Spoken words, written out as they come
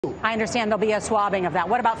I understand there'll be a swabbing of that.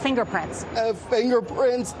 What about fingerprints?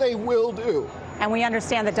 Fingerprints, they will do. And we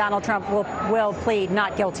understand that Donald Trump will plead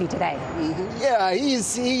not guilty today. Yeah, he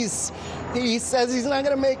says he's not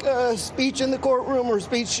going to make a speech in the courtroom or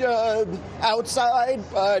speech outside,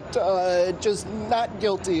 but just not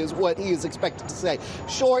guilty is what he is expected to say.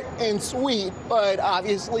 Short and sweet, but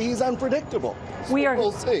obviously he's unpredictable. So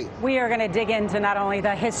we'll see. We are going to dig into not only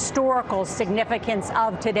the historical significance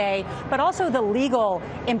of today, but also the legal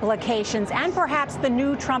implications and perhaps the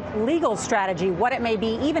new Trump legal strategy, what it may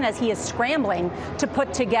be, even as he is scrambling to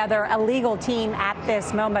put together a legal team at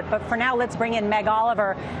this moment. But for now, let's bring in Meg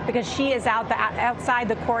Oliver, because she is outside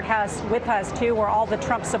the courthouse with us, too, where all the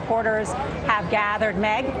Trump supporters have gathered.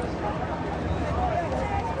 Meg?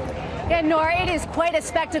 Yeah, Nora, it is quite a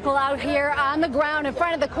spectacle out here on the ground in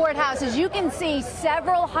front of the courthouse. As you can see,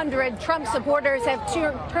 several hundred Trump supporters have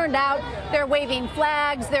turned out. They're waving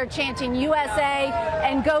flags, they're chanting USA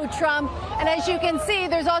and Go Trump. And as you can see,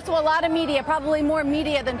 there's also a lot of media, probably more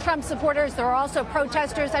media than Trump supporters. There are also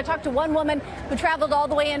protesters. I talked to one woman who traveled all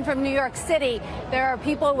the way in from New York City. There are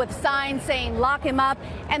people with signs saying lock him up,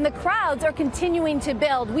 and the crowds are continuing to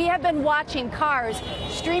build. We have been watching cars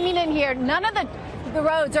streaming in here. None of the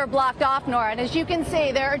roads are blocked off, Nora. And as you can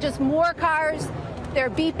see, there are just more cars. They're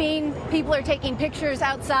beeping. People are taking pictures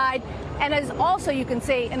outside. And as also you can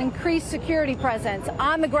see, an increased security presence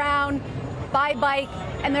on the ground, by bike.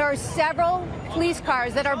 And there are several police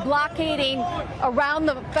cars that are blockading around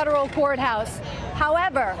the federal courthouse.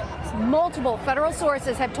 However, multiple federal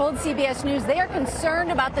sources have told CBS News they are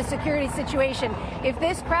concerned about the security situation. If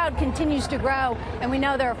this crowd continues to grow, and we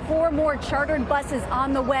know there are 4 more chartered buses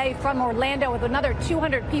on the way from Orlando with another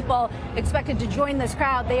 200 people expected to join this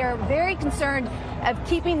crowd, they are very concerned of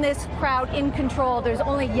keeping this crowd in control. There's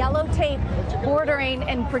only yellow tape bordering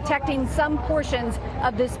and protecting some portions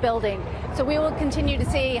of this building. So we will continue to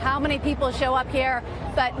see how many people show up here.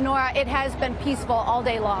 But Nora, it has been peaceful all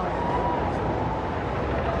day long.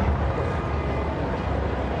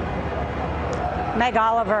 Meg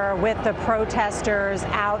Oliver with the protesters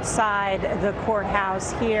outside the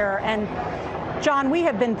courthouse here. And John, we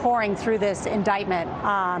have been pouring through this indictment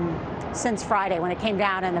since Friday when it came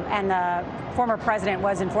down, and the former president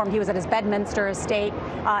was informed. He was at his Bedminster estate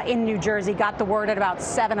in New Jersey, got the word at about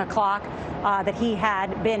 7 o'clock that he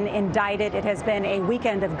had been indicted. It has been a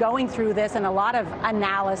weekend of going through this and a lot of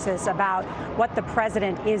analysis about what the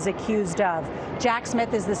president is accused of. Jack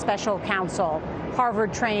Smith is the special counsel,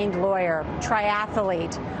 Harvard-trained lawyer,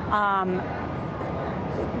 triathlete,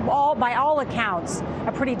 by all accounts,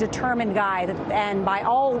 a pretty determined guy, and by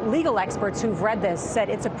all legal experts who've read this said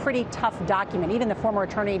it's a pretty tough document. Even the former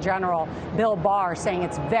Attorney General, Bill Barr, saying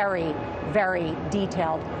it's very, very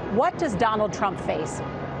detailed. What does Donald Trump face?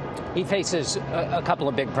 He faces a couple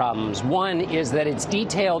of big problems. One is that it's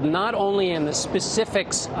detailed not only in the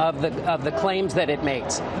specifics of the claims that it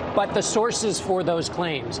makes, but the sources for those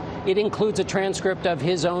claims. It includes a transcript of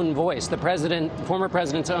his own voice, the former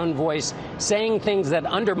president's own voice, saying things that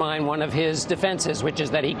undermine one of his defenses, which is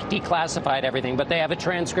that he declassified everything. But they have a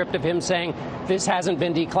transcript of him saying this hasn't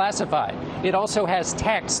been declassified. It also has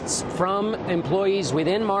texts from employees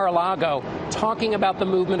within Mar-a-Lago talking about the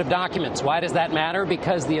movement of documents. Why does that matter?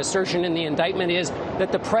 Because the assertion in the indictment is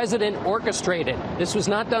that the president orchestrated. This was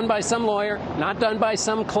not done by some lawyer, not done by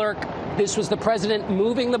some clerk. This was the president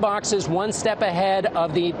moving the boxes one step ahead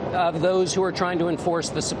of those who are trying to enforce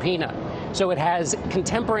the subpoena. So it has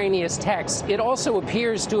contemporaneous texts. It also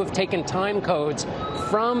appears to have taken time codes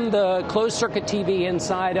from the closed-circuit TV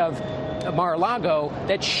inside of Mar-a-Lago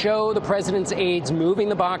that show the president's aides moving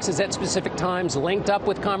the boxes at specific times, linked up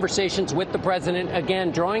with conversations with the president,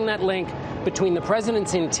 again, drawing that link between the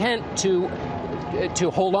president's intent to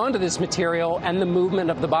hold on to this material and the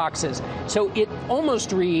movement of the boxes. So it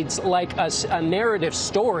almost reads like a narrative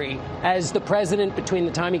story as the president, between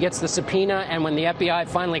the time he gets the subpoena and when the FBI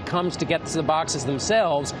finally comes to get to the boxes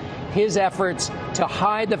themselves, his efforts to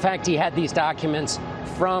hide the fact he had these documents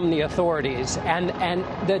from the authorities. And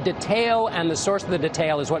the detail and the source of the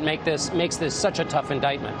detail is what makes this such a tough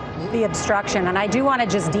indictment. The obstruction. And I do want to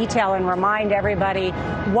just detail and remind everybody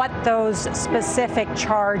what those specific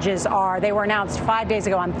charges are. They were announced 5 days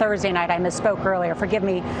ago on Thursday night. I misspoke earlier. Forgive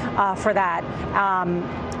me for that.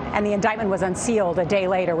 And the indictment was unsealed a day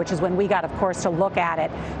later, which is when we got, of course, to look at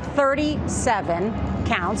it. 37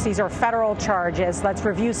 counts. These are federal charges. Let's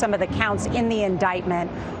review some of the counts in the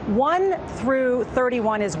indictment. 1 through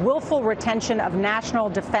 31 is willful retention of national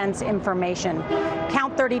defense information.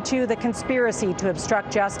 Count 32, the conspiracy to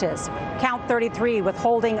obstruct justice. Count 33,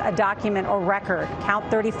 withholding a document or record.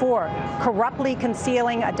 Count 34, corruptly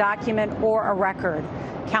concealing a document or a record.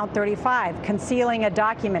 Count 35, concealing a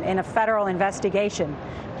document in a federal investigation.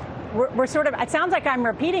 We're sort of, it sounds like I'm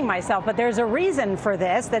repeating myself, but there's a reason for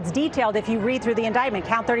this that's detailed if you read through the indictment.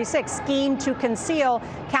 Count 36, scheme to conceal.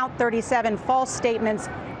 Count 37, false statements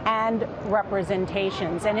and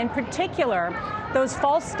representations. And in particular, those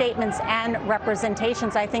false statements and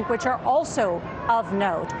representations, I think, which are also of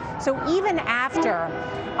note. So even after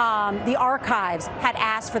the archives had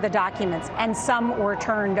asked for the documents and some were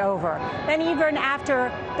turned over, then even after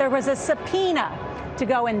there was a subpoena to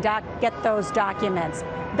go and get those documents,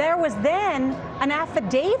 there was then an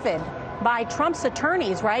affidavit by Trump's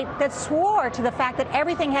attorneys, right, that swore to the fact that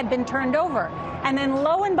everything had been turned over. And then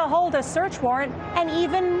lo and behold, a search warrant and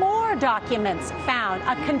even more documents found,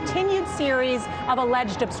 a continued series of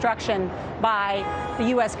alleged obstruction by the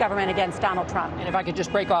U.S. government against Donald Trump. And if I could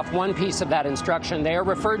just break off one piece of that instruction, they are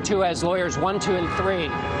referred to as lawyers 1, 2, and 3.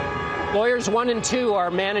 Lawyers 1 and 2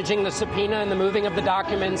 are managing the subpoena and the moving of the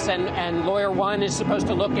documents, and lawyer 1 is supposed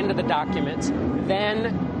to look into the documents. Then,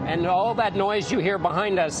 and all that noise you hear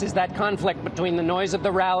behind us is that conflict between the noise of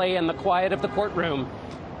the rally and the quiet of the courtroom.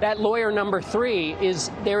 That lawyer number 3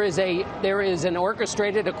 is there is an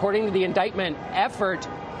orchestrated, according to the indictment, effort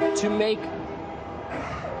to make.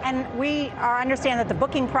 And we understand that the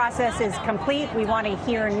booking process is complete. We want to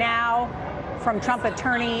hear now from Trump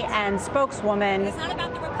attorney and spokeswoman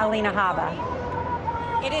Alina Habba.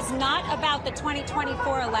 It is not about the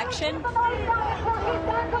 2024 election.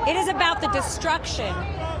 It is about the destruction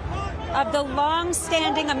of the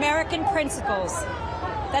long-standing American principles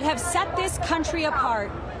that have set this country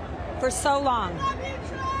apart for so long.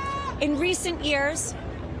 In recent years,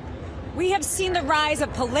 we have seen the rise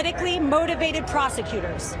of politically motivated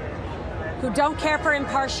prosecutors who don't care for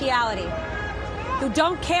impartiality, who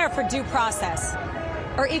don't care for due process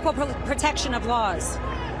or equal protection of laws.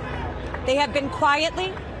 They have been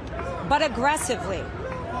quietly but aggressively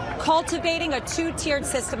cultivating a two-tiered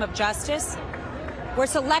system of justice where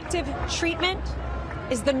selective treatment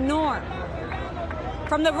is the norm.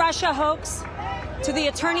 From the Russia hoax to the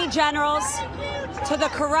attorney generals to the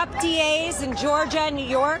corrupt DAs in Georgia and New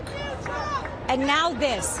York, and now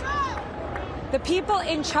this. The people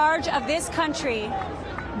in charge of this country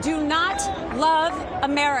do not love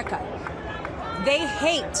America. They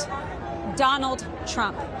hate Donald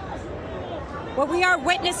Trump. What we are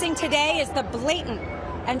witnessing today is the blatant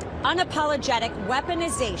and unapologetic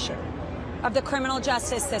weaponization of the criminal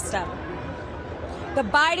justice system. The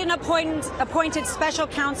Biden-appointed special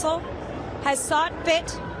counsel has sought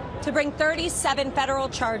fit to bring 37 federal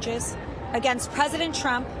charges against President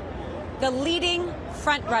Trump, the leading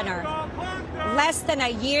frontrunner, less than a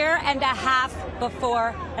year and a half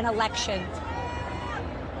before an election.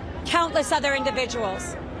 Countless other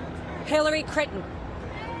individuals, Hillary Clinton,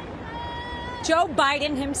 Joe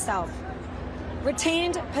Biden himself,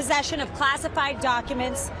 retained possession of classified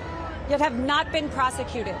documents yet have not been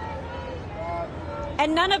prosecuted.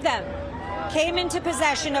 And none of them came into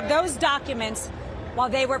possession of those documents while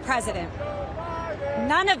they were president.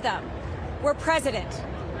 None of them were president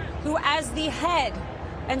who, as the head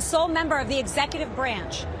and sole member of the executive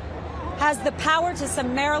branch, has the power to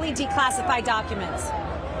summarily declassify documents.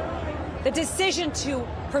 The decision to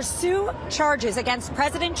pursue charges against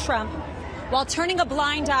President Trump while turning a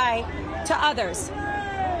blind eye to others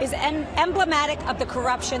is emblematic of the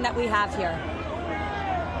corruption that we have here.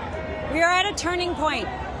 We are at a turning point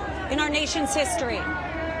in our nation's history.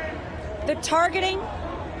 The targeting,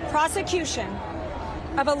 prosecution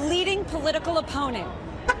of a leading political opponent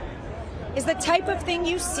is the type of thing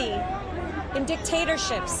you see in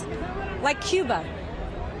dictatorships like Cuba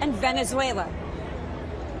and Venezuela.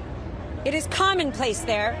 It is commonplace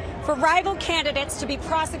there for rival candidates to be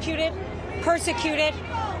prosecuted, persecuted,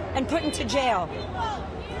 and put into jail.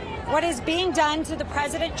 What is being done to the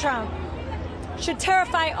President Trump should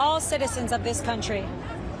terrify all citizens of this country.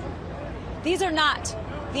 These are not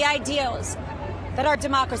the ideals that our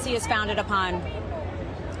democracy is founded upon.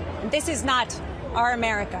 And this is not our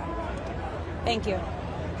America. Thank you.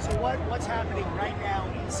 So what's happening right now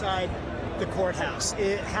inside the courthouse?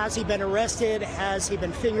 Has he been arrested? Has he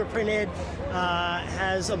been fingerprinted?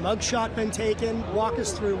 Has a mugshot been taken? Walk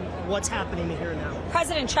us through what's happening here now.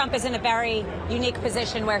 President Trump is in a very unique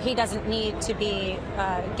position where he doesn't need to be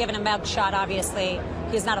given a mugshot, obviously.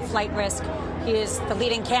 He is not a flight risk. He is the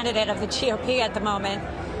leading candidate of the GOP at the moment.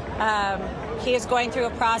 He is going through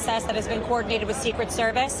a process that has been coordinated with Secret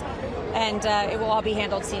Service, and it will all be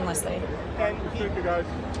handled seamlessly. And thank you, guys.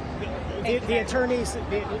 The attorneys,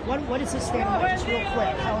 what is his statement like? Just real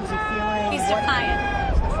quick, how is he feeling? He's defiant.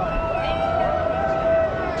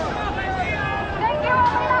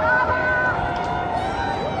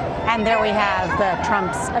 And there we have the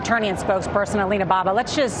Trump's attorney and spokesperson, Alina Baba.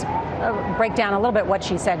 Let's just break down a little bit what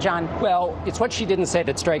she said, John. Well, it's what she didn't say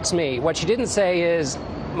that strikes me. What she didn't say is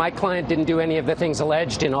my client didn't do any of the things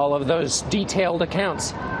alleged in all of those detailed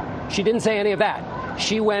accounts. She didn't say any of that.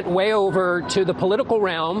 She went way over to the political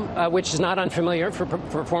realm, which is not unfamiliar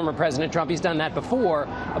for former President Trump. He's done that before.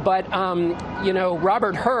 But, you know,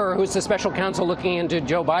 Robert Hur, who's the special counsel looking into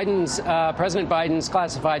Joe Biden's, President Biden's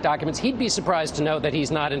classified documents, he'd be surprised to know that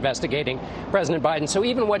he's not investigating President Biden. So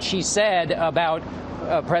even what she said about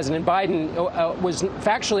President Biden was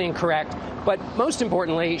factually incorrect. But most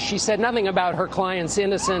importantly, she said nothing about her client's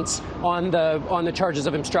innocence on the charges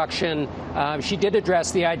of obstruction. She did address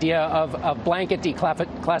the idea of blanket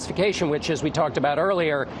declassification, which, as we talked about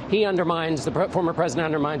earlier, he undermines, the former president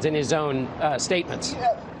undermines in his own statements.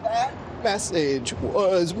 Yeah, that message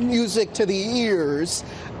was music to the ears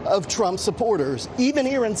of Trump supporters. Even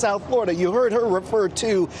here in South Florida, you heard her refer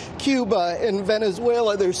to Cuba and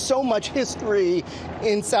Venezuela. There's so much history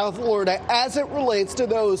in South Florida as it relates to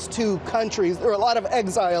those two countries. There are a lot of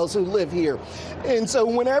exiles who live here. And so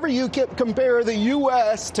whenever you compare the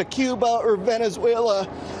U.S. to Cuba or Venezuela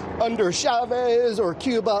under Chavez or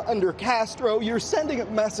Cuba under Castro, you're sending a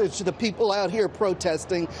message to the people out here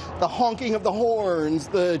protesting, the honking of the horns,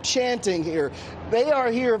 the chanting here. They are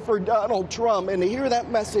here for Donald Trump, and to hear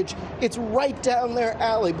that message, it's right down their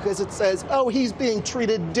alley because it says, oh, he's being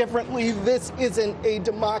treated differently. This isn't a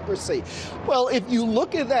democracy. Well, if you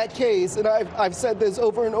look at that case, and I've said this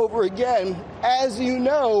over and over again, as you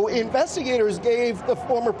know, investigators gave the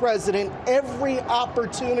former president every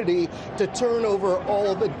opportunity to turn over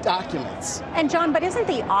all the documents. And John, but isn't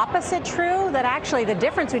the opposite true? That actually the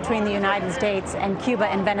difference between the United States and Cuba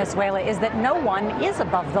and Venezuela is that no one is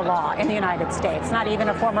above the law in the United States, not even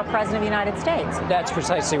a former president of the United States. That's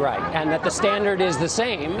precisely right. And that the standard is the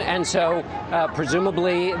same. And so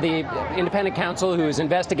presumably the independent counsel who is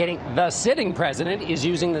investigating the sitting president is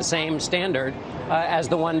using the same standard as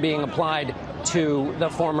the one being applied to the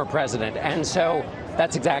former president. And so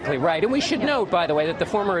that's exactly right. And we should note, by the way, that the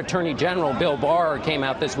former Attorney General, Bill Barr, came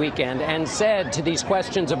out this weekend and said to these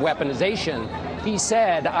questions of weaponization, he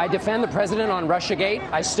said, I defend the president on Russiagate.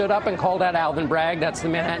 I stood up and called out Alvin Bragg, that's the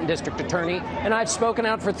Manhattan District Attorney, and I've spoken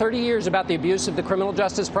out for 30 years about the abuse of the criminal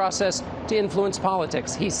justice process to influence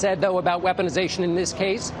politics. He said, though, about weaponization in this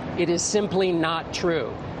case, it is simply not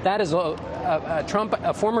true. That is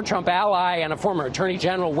a former Trump ally and a former attorney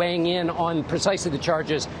general weighing in on precisely the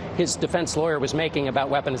charges his defense lawyer was making about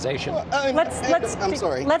weaponization.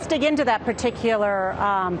 Let's dig into that particular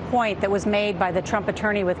point that was made by the Trump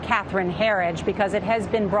attorney with Catherine Herridge, because it has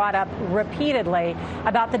been brought up repeatedly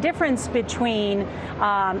about the difference between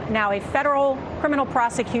now a federal criminal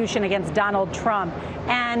prosecution against Donald Trump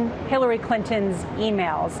and Hillary Clinton's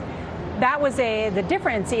emails. That was the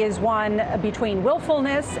difference is one between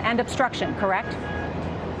willfulness and obstruction, correct?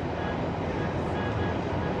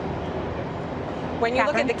 When you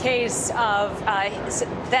look at the case of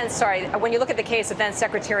when you look at the case of then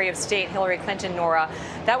Secretary of State Hillary Clinton, Nora,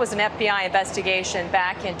 that was an FBI investigation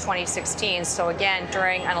back in 2016. So again,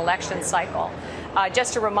 during an election cycle.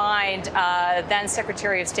 Just to remind, then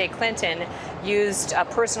Secretary of State Clinton used a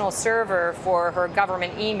personal server for her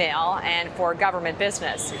government email and for government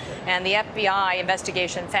business. And the FBI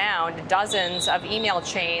investigation found dozens of email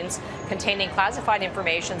chains containing classified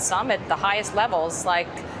information, some at the highest levels, like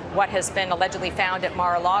what has been allegedly found at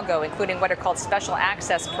Mar-a-Lago, including what are called special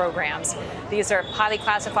access programs. These are highly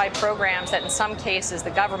classified programs that in some cases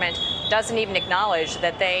the government doesn't even acknowledge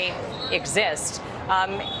that they exist.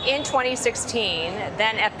 In 2016,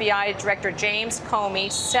 then FBI Director James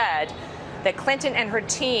Comey said that Clinton and her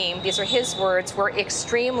team, these are his words, were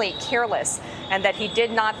extremely careless, and that he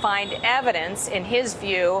did not find evidence, in his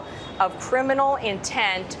view, of criminal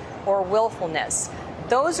intent or willfulness.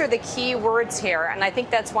 Those are the key words here, and I think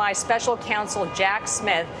that's why Special Counsel Jack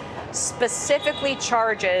Smith specifically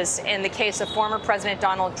charges, in the case of former President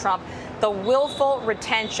Donald Trump, the willful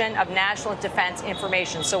retention of national defense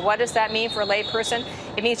information. So what does that mean for a layperson?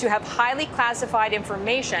 It means you have highly classified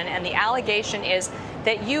information, and the allegation is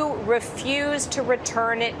that you refuse to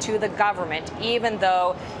return it to the government, even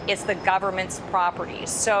though it's the government's property.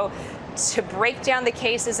 So to break down the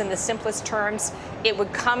cases in the simplest terms, it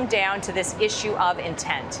would come down to this issue of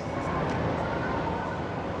intent.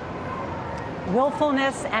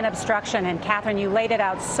 willfulness and obstruction. And Catherine, you laid it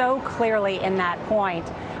out so clearly in that point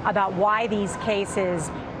about why these cases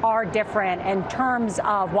are different in terms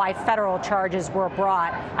of why federal charges were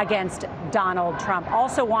brought against Donald Trump.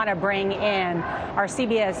 Also want to bring in our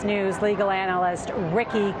CBS News legal analyst,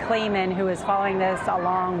 Ricky Kleeman, who is following this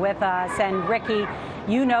along with us. And Ricky,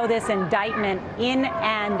 you know this indictment in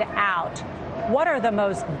and out. What are the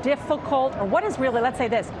most difficult, or what is really, let's say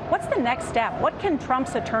this, what's the next step? What can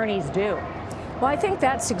Trump's attorneys do? Well, I think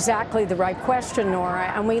that's exactly the right question,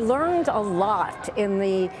 Nora. And we learned a lot in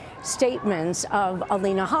the statements of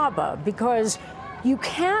Alina Habba, because you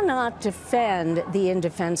cannot defend the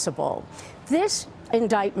indefensible. This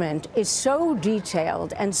indictment is so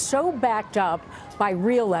detailed and so backed up by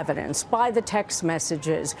real evidence, by the text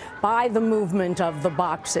messages, by the movement of the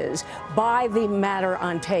boxes, by the matter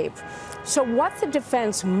on tape. So what the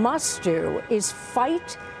defense must do is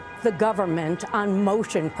fight the government on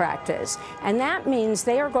motion practice. And that means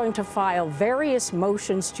they are going to file various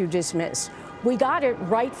motions to dismiss. We got it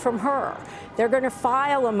right from her. They're going to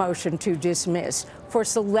file a motion to dismiss for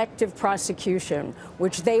selective prosecution,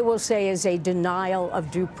 which they will say is a denial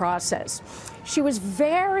of due process. She was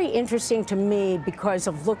very interesting to me because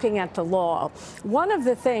of looking at the law. One of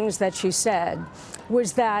the things that she said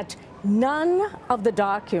was that none of the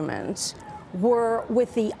documents were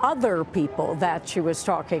with the other people that she was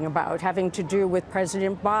talking about, having to do with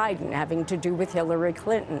President Biden, having to do with Hillary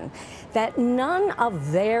Clinton, that none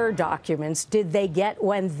of their documents did they get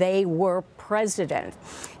when they were president.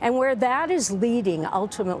 And where that is leading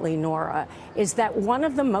ultimately, Nora, is that one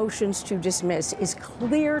of the motions to dismiss is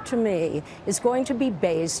clear to me is going to be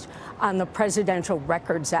based on the Presidential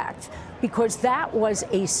Records Act, because that was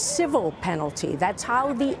a civil penalty. That's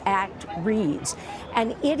how the act reads.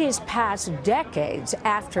 And it is passed decades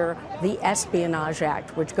after the Espionage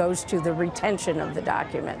Act, which goes to the retention of the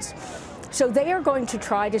documents. So they are going to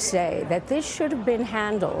try to say that this should have been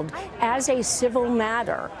handled as a civil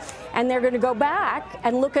matter. And they're going to go back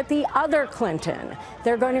and look at the other Clinton.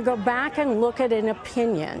 They're going to go back and look at an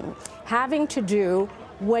opinion having to do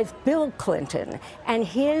with Bill Clinton and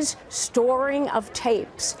his storing of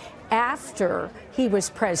tapes after he was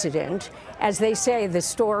president. As they say, the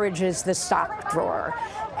storage is the stock drawer.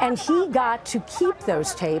 And he got to keep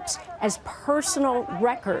those tapes as personal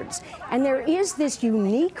records. And there is this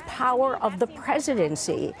unique power of the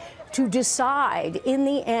presidency to decide in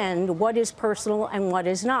the end what is personal and what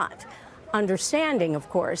is not. Understanding, of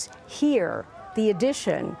course, here the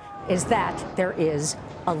addition is that there is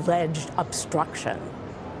alleged obstruction.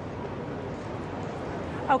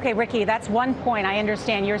 Okay, Ricky, that's one point. I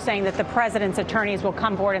understand you're saying that the president's attorneys will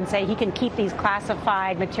come forward and say he can keep these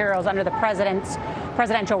classified materials under the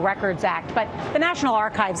Presidential Records Act. But the National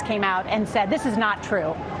Archives came out and said this is not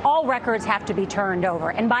true. All records have to be turned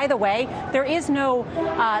over. And by the way, there is no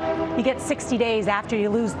you get 60 days after you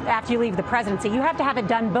leave the presidency. You have to have it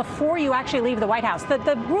done before you actually leave the White House.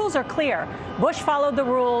 The rules are clear. Bush followed the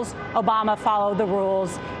rules. Obama followed the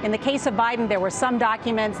rules. In the case of Biden, there were some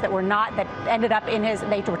documents that were not, that ended up in his,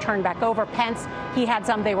 they were turned back over. Pence, he had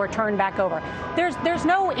some, they were turned back over. There's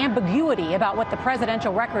no ambiguity about what the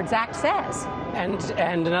Presidential Records Act says.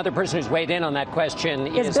 And another person who's weighed in on that question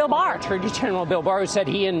is Bill Barr. Attorney General Bill Barr, who said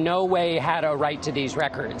he in no way had a right to these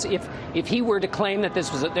records. If he were to claim that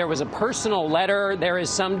there was a personal letter,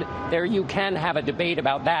 you can have a debate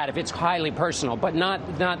about that if it's highly personal, but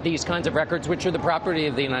not these kinds of records, which are the property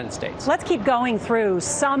of the United States. Let's keep going through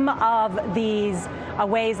some of these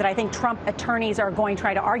ways that I think Trump attorneys are going to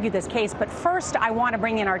try to argue this case. But first, I want to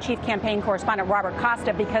bring in our chief campaign correspondent, Robert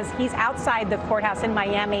Costa, because he's outside the courthouse in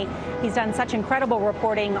Miami. He's done such incredible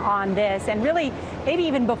reporting on this. And really, maybe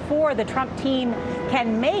even before the Trump team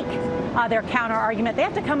can make their counter argument, they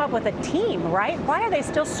have to come up with a team, right? Why are they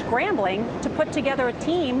still scrambling to put together a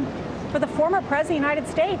team for the former president of the United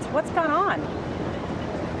States? What's gone on?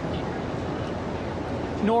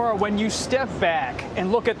 Nora, when you step back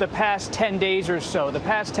and look at the past 10 days or so, the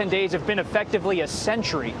past 10 days have been effectively a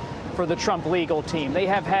century for the Trump legal team. They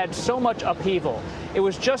have had so much upheaval. It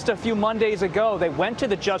was just a few Mondays ago they went to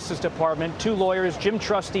the Justice Department, two lawyers, Jim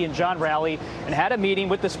Trusty and John Rowley, and had a meeting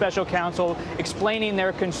with the special counsel explaining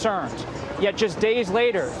their concerns. Yet just days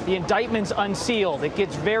later, the indictment's unsealed. It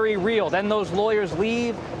gets very real. Then those lawyers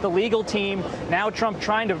leave the legal team. Now Trump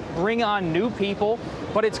trying to bring on new people.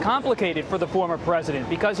 But it's complicated for the former president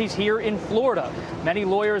because he's here in Florida. Many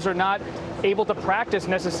lawyers are not able to practice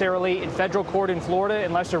necessarily in federal court in Florida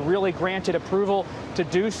unless they're really granted approval to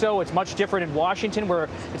do so. It's much different in Washington, where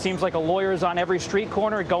it seems like a lawyer is on every street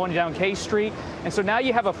corner going down K Street. And so now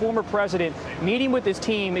you have a former president meeting with his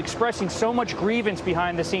team, expressing so much grievance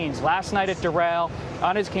behind the scenes. Last night at Doral,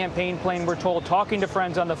 on his campaign plane, we're told, talking to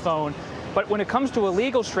friends on the phone. But when it comes to a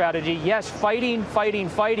legal strategy, yes, fighting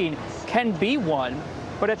can be one.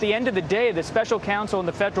 But at the end of the day, the special counsel and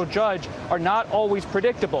the federal judge are not always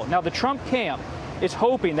predictable. Now, the Trump camp is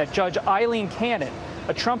hoping that Judge Eileen Cannon,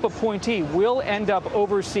 a Trump appointee, will end up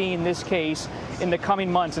overseeing this case in the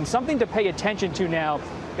coming months. And something to pay attention to now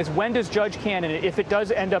is, when does Judge Cannon, if it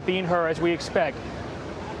does end up being her as we expect,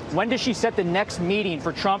 when does she set the next meeting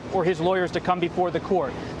for Trump or his lawyers to come before the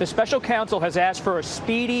court? The special counsel has asked for a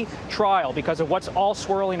speedy trial because of what's all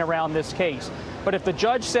swirling around this case. But if the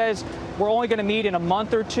judge says we're only going to meet in a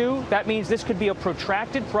month or two, that means this could be a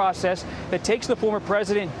protracted process that takes the former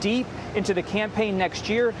president deep into the campaign next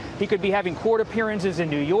year. He could be having court appearances in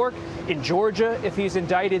New York, in Georgia if he's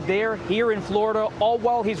indicted there, here in Florida, all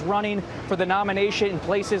while he's running for the nomination in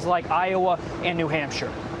places like Iowa and New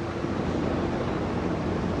Hampshire.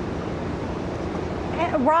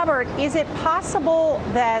 Robert, is it possible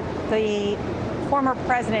that the former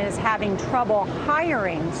president is having trouble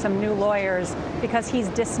hiring some new lawyers because he's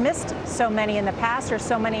dismissed so many in the past, or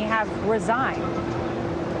so many have resigned?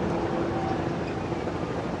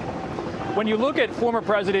 When you look at former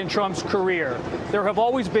President Trump's career, there have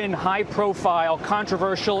always been high-profile,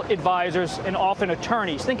 controversial advisors and often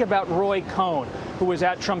attorneys. Think about Roy Cohn, who was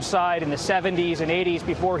at Trump's side in the 70s and 80s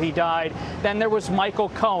before he died. Then there was Michael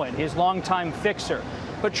Cohen, his longtime fixer.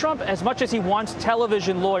 But Trump, as much as he wants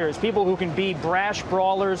television lawyers, people who can be brash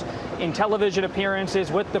brawlers in television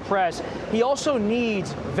appearances with the press, he also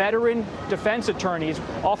needs veteran defense attorneys,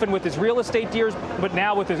 often with his real estate deals, but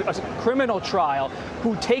now with a criminal trial,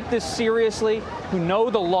 who take this seriously, who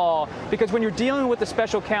know the law. Because when you're dealing with the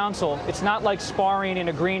special counsel, it's not like sparring in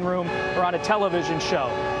a green room or on a television show.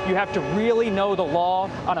 You have to really know the law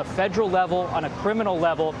on a federal level, on a criminal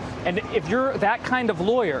level. And if you're that kind of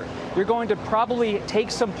lawyer, you're going to probably take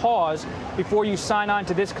some pause before you sign on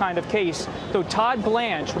to this kind of case. Though Todd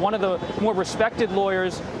Blanche, one of the more respected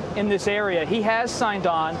lawyers in this area, he has signed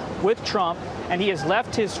on with Trump, and he has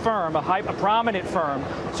left his firm, a prominent firm.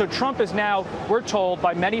 So Trump is now, we're told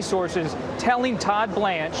by many sources, telling Todd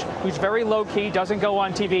Blanche, who's very low-key, doesn't go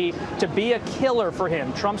on TV, to be a killer for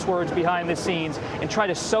him, Trump's words behind the scenes, and try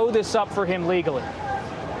to sew this up for him legally.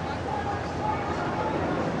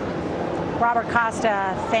 Robert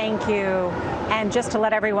Costa, thank you. And just to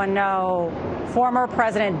let everyone know, former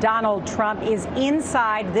President Donald Trump is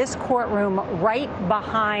inside this courtroom right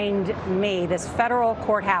behind me, this federal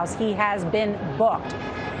courthouse. He has been booked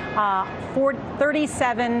for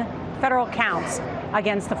 37 federal counts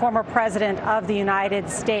against the former president of the United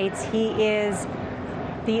States. He is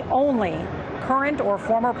the only current or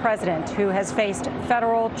former president who has faced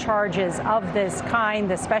federal charges of this kind.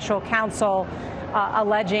 The special counsel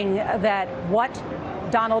alleging that what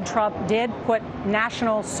Donald Trump did put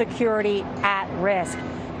national security at risk.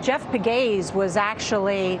 Jeff Pegues was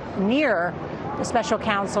actually near the special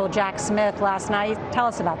counsel Jack Smith last night. Tell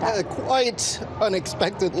us about that. Quite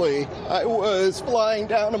unexpectedly, I was flying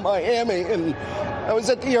down to Miami, and I was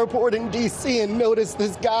at the airport in D.C. and noticed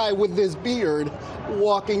this guy with this beard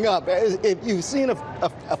walking up. If you've seen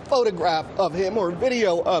a photograph of him or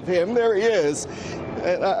video of him, there he is.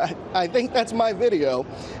 And I think that's my video.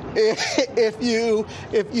 If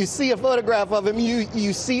you see a photograph of him,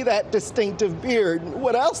 you see that distinctive beard.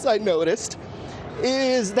 What else I noticed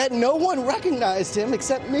is that no one recognized him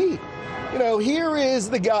except me. You know, here is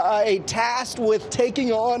the guy tasked with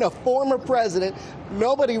taking on a former president.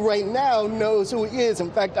 Nobody right now knows who he is.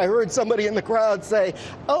 In fact, I heard somebody in the crowd say,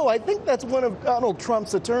 "Oh, I think that's one of Donald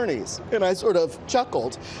Trump's attorneys." And I sort of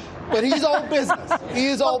chuckled. But he's all business. He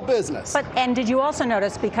is all business. And did you also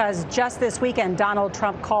notice, because just this weekend, Donald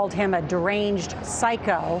Trump called him a deranged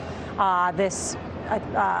psycho, this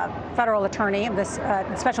federal attorney, this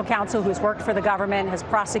special counsel who's worked for the government, has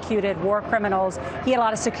prosecuted war criminals. He had a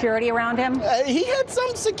lot of security around him. He had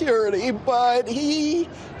some security, but he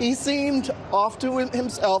seemed off to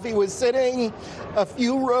himself. He was sitting a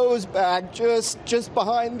few rows back, just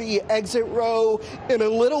behind the exit row in a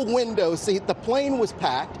little window seat. The plane was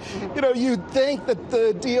packed. You know, you'd think that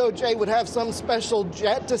the DOJ would have some special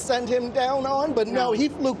jet to send him down on, but no, he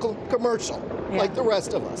flew commercial. like the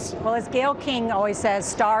rest of us. Well, as Gayle King always says,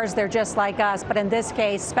 stars, they're just like us. But in this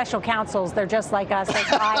case, special counsels, they're just like us. They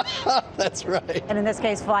fly. That's right. And in this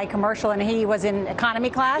case, fly commercial. And he was in economy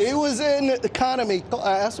class? He was in economy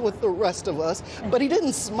class with the rest of us, but he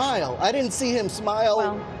didn't smile. I didn't see him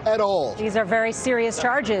smile at all. These are very serious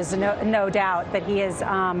charges, no doubt, that he is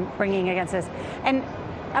bringing against us. And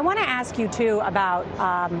I want to ask you, too, about,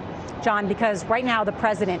 John, because right now the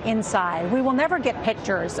president inside, we will never get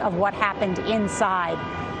pictures of what happened inside,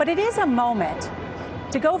 but it is a moment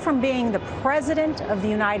to go from being the president of the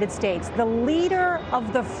United States, the leader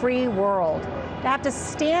of the free world, to have to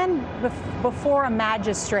stand before a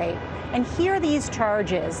magistrate and hear these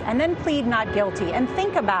charges and then plead not guilty and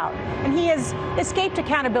think about. And he has escaped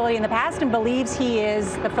accountability in the past and believes he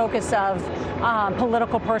is the focus of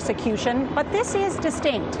political persecution. But this is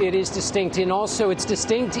distinct. It is distinct. And also it's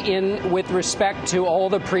distinct with respect to all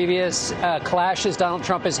the previous clashes Donald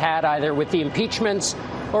Trump has had, either with the impeachments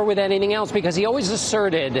or with anything else, because he always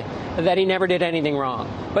asserted that he never did anything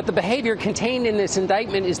wrong. But the behavior contained in this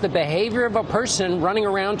indictment is the behavior of a person running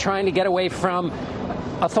around trying to get away from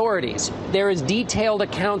authorities. There is detailed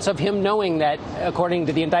accounts of him knowing that, according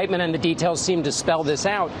to the indictment, and the details seem to spell this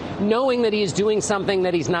out, knowing that he's doing something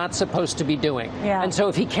that he's not supposed to be doing. Yeah. And so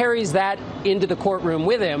if he carries that into the courtroom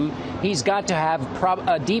with him, he's got to have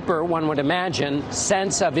a deeper, one would imagine,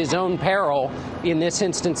 sense of his own peril in this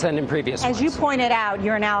instance than in previous ones. As you pointed out,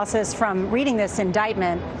 your analysis from reading this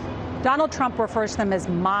indictment, Donald Trump refers to them as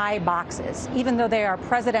my boxes, even though they are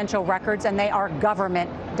presidential records and they are government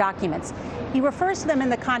documents. He refers to them in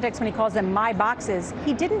the context when he calls them my boxes.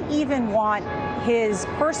 He didn't even want his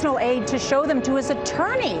personal aide to show them to his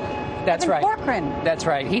attorney. That's right. Corcoran. That's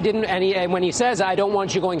right. He didn't, and when he says, I don't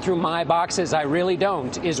want you going through my boxes, I really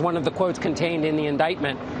don't, is one of the quotes contained in the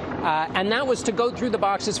indictment. And that was to go through the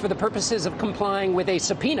boxes for the purposes of complying with a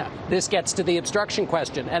subpoena. This gets to the obstruction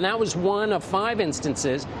question. And that was one of 5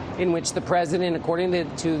 instances in which the president, according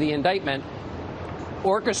to the indictment,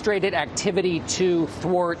 orchestrated activity to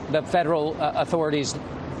thwart the federal authorities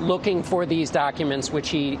looking for these documents, which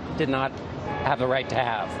he did not have the right to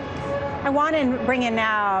have. I want to bring in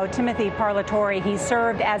now Timothy Parlatore. He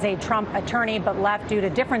served as a Trump attorney but left due to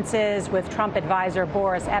differences with Trump advisor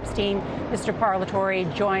Boris Epstein. Mr. Parlatore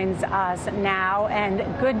joins us now, and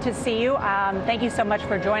good to see you. Thank you so much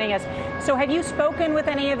for joining us. So have you spoken with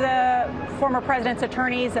any of the former president's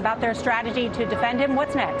attorneys about their strategy to defend him?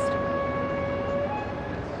 What's next?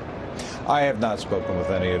 I have not spoken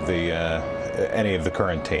with any of the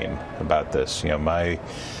current team about this. You know,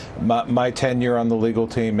 my tenure on the legal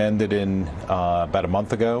team ended in about a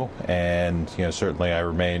month ago, and certainly I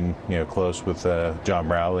remain close with John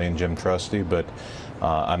Rowley and Jim Trusty, but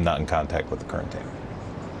I'm not in contact with the current team.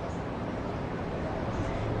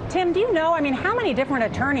 Tim, do you know, how many different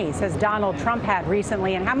attorneys has Donald Trump had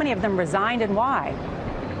recently, and how many of them resigned and why?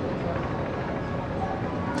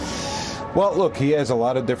 Well, look, he has a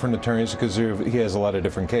lot of different attorneys because he has a lot of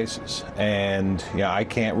different cases. And I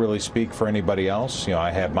can't really speak for anybody else.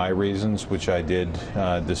 I have my reasons, which I did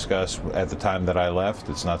discuss at the time that I left.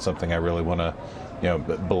 It's not something I really want to,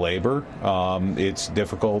 belabor. It's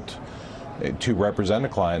difficult to represent a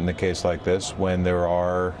client in a case like this when there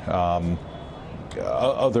are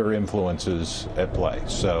other influences at play.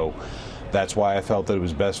 So that's why I felt that it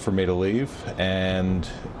was best for me to leave. And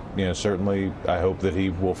certainly I hope that he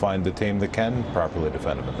will find the team that can properly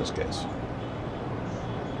defend him in this case.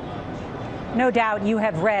 No doubt you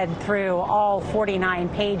have read through all 49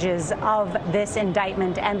 pages of this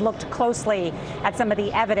indictment and looked closely at some of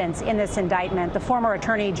the evidence in this indictment. The former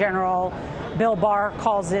Attorney General Bill Barr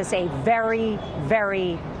calls this a very,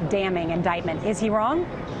 very damning indictment. Is he wrong?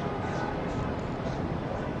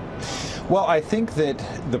 Well, I think that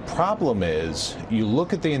the problem is you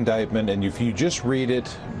look at the indictment, and if you just read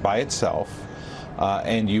it by itself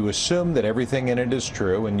and you assume that everything in it is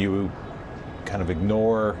true, and you kind of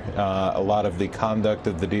ignore a lot of the conduct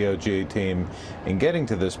of the DOJ team in getting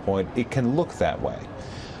to this point, it can look that way.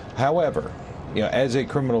 However, as a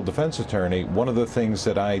criminal defense attorney, one of the things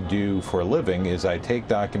that I do for a living is I take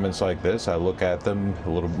documents like this, I look at them a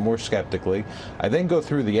little bit more skeptically, I then go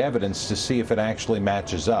through the evidence to see if it actually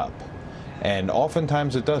matches up. And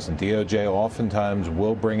oftentimes it doesn't. DOJ oftentimes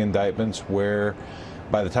will bring indictments where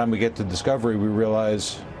by the time we get to discovery, we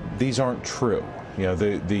realize these aren't true. Or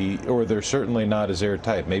they're certainly not as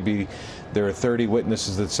airtight. Maybe there are 30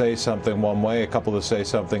 witnesses that say something one way, a couple that say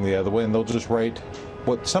something the other way, and they'll just write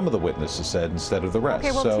what some of the witnesses said instead of the rest.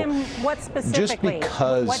 Okay, well, so Tim, what specifically? Just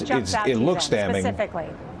because it looks damning. Specifically?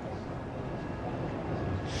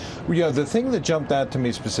 You know, the thing that jumped out to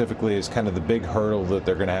me specifically is kind of the big hurdle that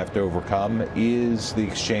they're going to have to overcome is the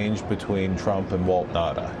exchange between Trump and Walt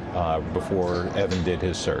Nauta before Evan did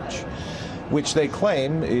his search, which they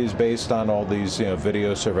claim is based on all these,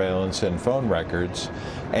 video surveillance and phone records.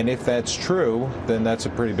 And if that's true, then that's a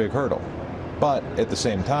pretty big hurdle. But at the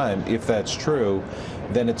same time, if that's true,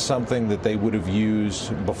 then it's something that they would have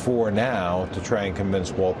used before now to try and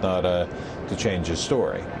convince Walt Nauta to change his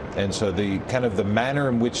story. And so the manner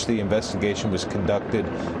in which the investigation was conducted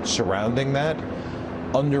surrounding that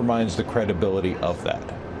undermines the credibility of that.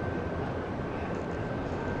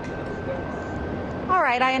 All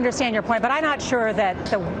right, I understand your point, but I'm not sure that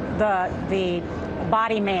the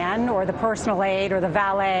body man or the personal aide or the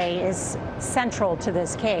valet is central to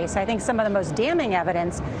this case. I think some of the most damning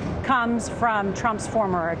evidence comes from Trump's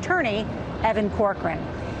former attorney, Evan Corcoran.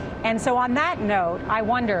 And so on that note, I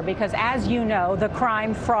wonder, because as you know, the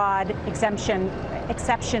crime fraud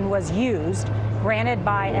exception was used, granted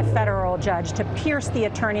by a federal judge, to pierce the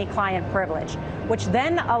attorney-client privilege, which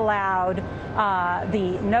then allowed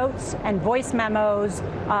the notes and voice memos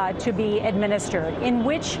to be administered, in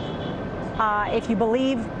which, if you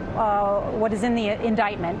believe what is in the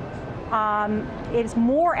indictment, it's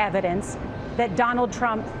more evidence that Donald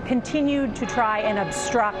Trump continued to try and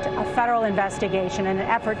obstruct a federal investigation in an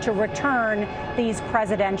effort to return these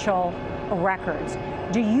presidential records.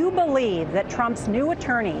 Do you believe that Trump's new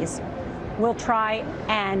attorneys will try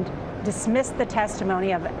and dismiss the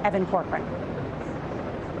testimony of Evan Corcoran?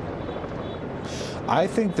 I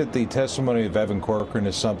think that the testimony of Evan Corcoran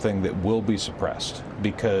is something that will be suppressed,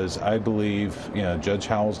 because I believe, Judge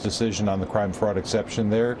Howell's decision on the crime fraud exception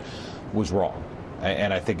there was wrong.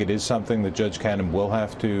 And I think it is something that Judge Cannon will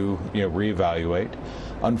have to, reevaluate.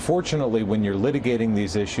 Unfortunately, when you're litigating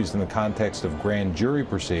these issues in the context of grand jury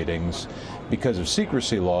proceedings, because of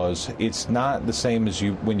secrecy laws, it's not the same as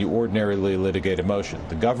when you ordinarily litigate a motion.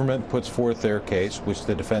 The government puts forth their case, which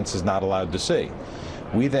the defense is not allowed to see.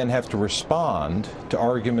 We then have to respond to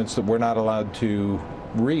arguments that we're not allowed to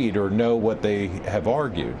read or know what they have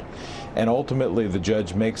argued. And ultimately, the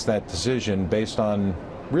judge makes that decision based on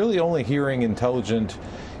really only hearing intelligent,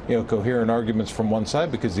 coherent arguments from one side,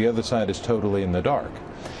 because the other side is totally in the dark.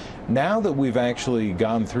 Now that we've actually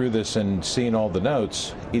gone through this and seen all the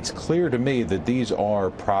notes, it's clear to me that these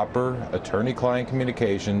are proper attorney-client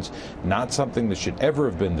communications, not something that should ever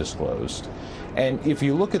have been disclosed. And if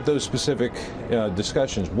you look at those specific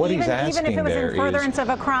discussions, what he's asking there is, even if it was in furtherance of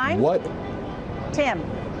a crime? What? Tim.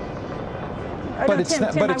 But no, it's Tim,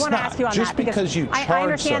 not. Tim, But I it's want to not. ask you on Just that, because you charge I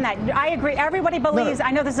understand that. I agree. Everybody believes. No.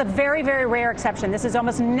 I know this is a very, very rare exception. This is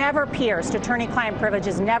almost never pierced. Attorney-client privilege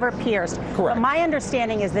is never pierced. Correct. But my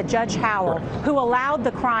understanding is that Judge Howell, who allowed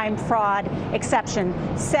the crime fraud exception,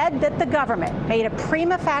 said that the government made a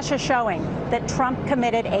prima facie showing that Trump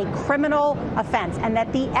committed a criminal offense, and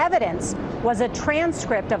that the evidence was a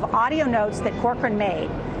transcript of audio notes that Corcoran made.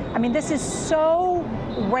 I mean, this is so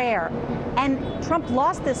rare. And Trump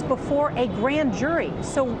lost this before a grand jury.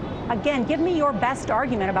 So, again, give me your best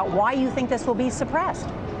argument about why you think this will be suppressed.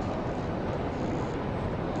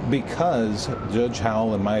 Because Judge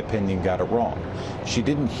Howell, in my opinion, got it wrong. She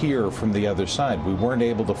didn't hear from the other side. We weren't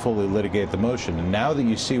able to fully litigate the motion. And now that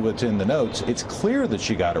you see what's in the notes, it's clear that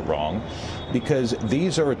she got it wrong, because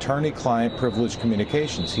these are attorney-client privilege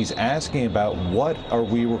communications. He's asking about what are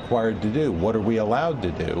we required to do? What are we allowed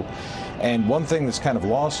to do? And one thing that's kind of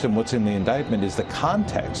lost in what's in the indictment is the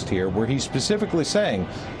context here, where he's specifically saying,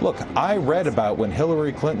 look, I read about when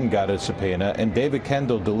Hillary Clinton got a subpoena and David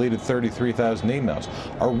Kendall deleted 33,000 emails.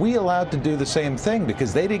 Are we allowed to do the same thing?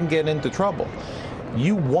 Because they didn't get into trouble.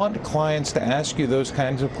 You want clients to ask you those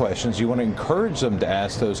kinds of questions. You want to encourage them to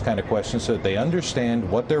ask those kind of questions so that they understand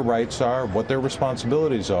what their rights are, what their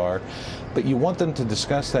responsibilities are, but you want them to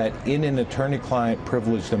discuss that in an attorney-client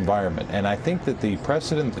privileged environment. And I think that the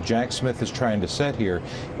precedent that Jack Smith is trying to set here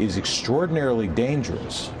is extraordinarily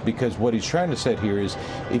dangerous, because what he's trying to set here is,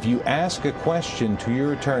 if you ask a question to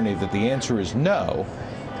your attorney that the answer is no,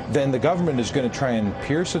 then the government is going to try and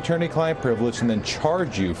pierce attorney-client privilege and then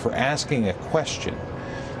charge you for asking a question.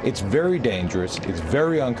 It's very dangerous. It's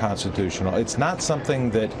very unconstitutional. It's not something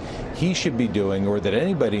that he should be doing, or that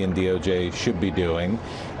anybody in DOJ should be doing.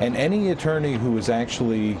 And any attorney who has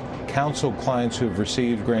actually counseled clients who have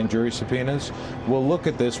received grand jury subpoenas will look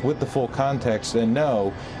at this with the full context and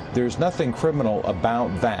know there's nothing criminal about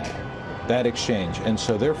that exchange. And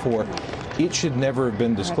so therefore, it should never have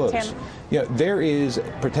been disclosed. Tim. There is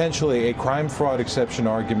potentially a crime fraud exception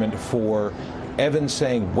argument for Evans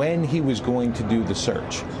saying when he was going to do the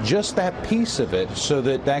search. Just that piece of it, so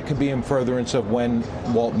that that could be in furtherance of when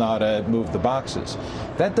Walt Nauta moved the boxes.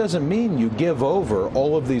 That doesn't mean you give over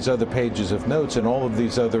all of these other pages of notes and all of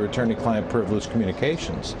these other attorney-client privilege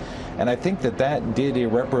communications. And I think that that did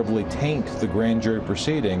irreparably taint the grand jury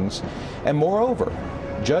proceedings. And moreover,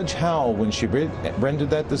 Judge Howell, when she rendered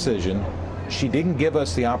that decision, she didn't give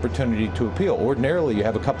us the opportunity to appeal. Ordinarily, you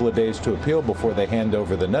have a couple of days to appeal before they hand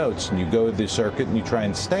over the notes, and you go to the circuit and you try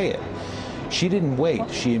and stay it. She didn't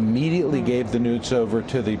wait. She immediately gave the notes over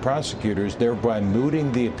to the prosecutors, thereby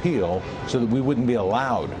mooting the appeal so that we wouldn't be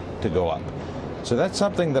allowed to go up. So that's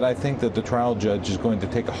something that I think that the trial judge is going to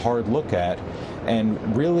take a hard look at.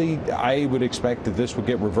 And really, I would expect that this would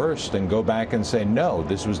get reversed and go back and say, no,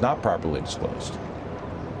 this was not properly disclosed.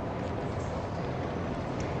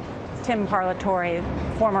 Tim Parlatore,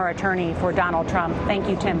 former attorney for Donald Trump. Thank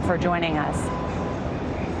you, Tim, for joining us.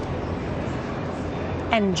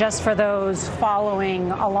 And just for those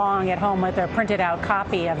following along at home with a printed out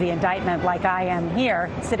copy of the indictment, like I am here,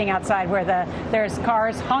 sitting outside where there's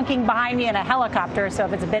cars honking behind me and a helicopter, so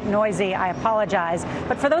if it's a bit noisy, I apologize.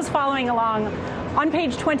 But for those following along, on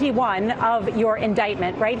page 21 of your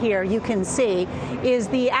indictment, right here, you can see, is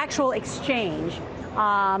the actual exchange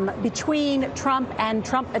between Trump and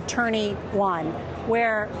Trump Attorney 1,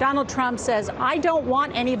 where Donald Trump says, I don't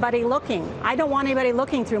want anybody looking. I don't want anybody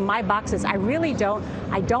looking through my boxes. I really don't.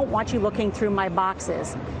 I don't want you looking through my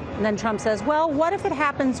boxes. And then Trump says, well, what if it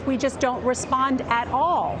happens we just don't respond at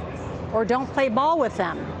all or don't play ball with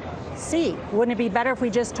them? C, wouldn't it be better if we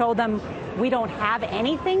just told them we don't have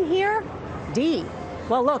anything here? D,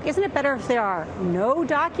 well, look, isn't it better if there are no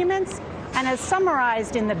documents? And as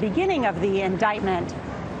summarized in the beginning of the indictment,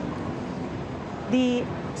 the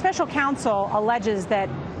special counsel alleges that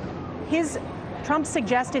Trump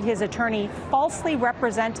suggested his attorney falsely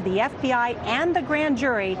represent to the FBI and the grand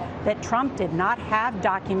jury that Trump did not have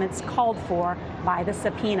documents called for by the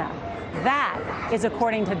subpoena. That is,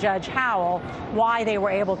 according to Judge Howell, why they were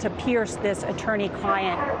able to pierce this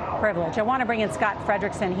attorney-client privilege. I want to bring in Scott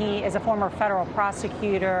Frederickson. He is a former federal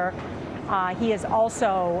prosecutor. He is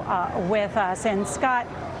also with us. And Scott,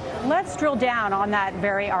 let's drill down on that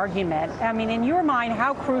very argument. I mean, in your mind,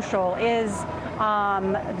 how crucial is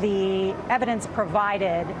the evidence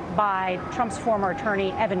provided by Trump's former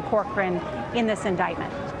attorney, Evan Corcoran, in this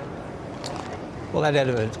indictment? Well, that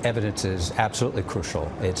evidence is absolutely crucial.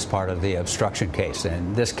 It's part of the obstruction case.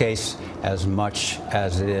 And this case, as much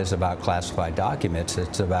as it is about classified documents,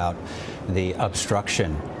 it's about the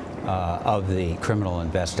obstruction of the criminal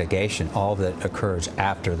investigation, all that occurs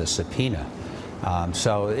after the subpoena.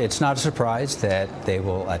 So it's not a surprise that they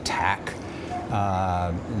will attack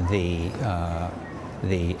the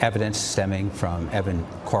evidence stemming from Evan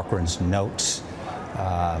Corcoran's notes.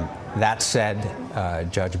 That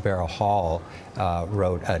said, Judge Beryl Hall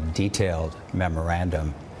wrote a detailed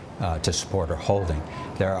memorandum to support her holding.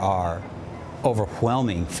 There are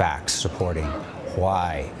overwhelming facts supporting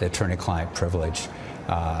why the attorney-client privilege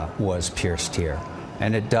was pierced here.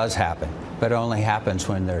 And it does happen, but it only happens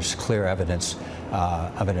when there's clear evidence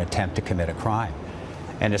of an attempt to commit a crime.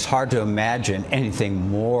 And it's hard to imagine anything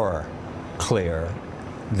more clear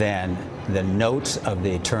than the notes of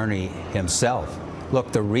the attorney himself.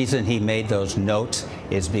 Look, the reason he made those notes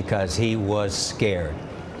is because he was scared.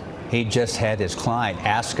 He just had his client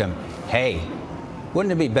ask him, hey,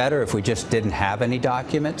 wouldn't it be better if we just didn't have any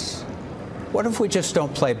documents? What if we just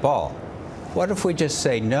don't play ball? What if we just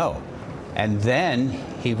say no? And then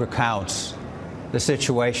he recounts the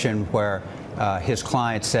situation where his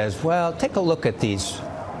client says, well, take a look at these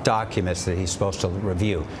documents that he's supposed to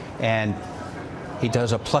review. And he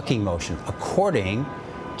does a plucking motion according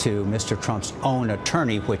to Mr. Trump's own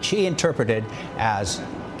attorney, which he interpreted as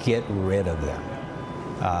get rid of them.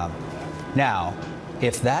 Now,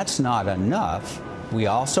 if that's not enough, we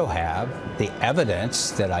also have the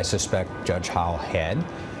evidence that I suspect Judge Howell had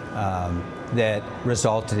that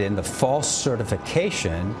resulted in the false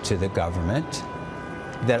certification to the government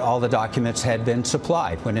that all the documents had been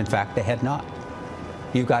supplied, when in fact they had not.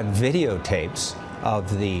 You've got videotapes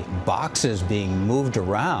of the boxes being moved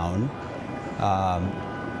around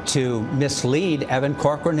to mislead Evan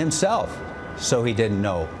Corcoran himself, so he didn't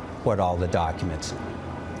know what all the documents.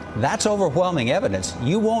 That's overwhelming evidence.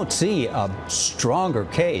 You won't see a stronger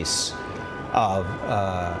case of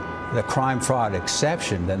the crime fraud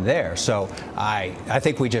exception than there. So I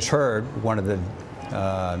think we just heard one of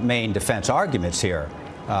the main defense arguments here.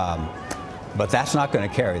 But that's not going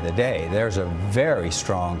to carry the day. There's a very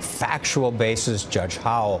strong factual basis. Judge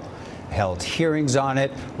Howell held hearings on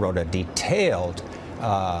it, wrote a detailed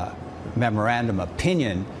memorandum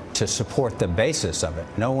opinion to support the basis of it.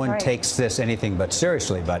 No one takes this anything but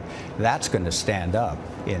seriously, but that's going to stand up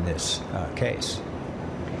in this case.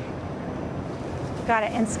 Got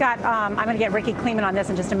it. And Scott, I'm going to get Ricky Kleeman on this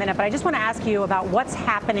in just a minute, but I just want to ask you about what's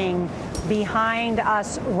happening behind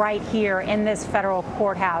us right here in this federal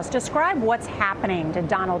courthouse. Describe what's happening to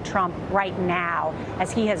Donald Trump right now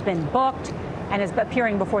as he has been booked and is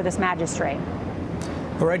appearing before this magistrate.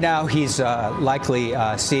 Well, right now, he's likely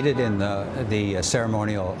seated in the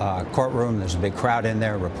ceremonial courtroom. There's a big crowd in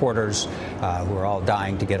there, reporters who are all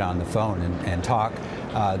dying to get on the phone and talk.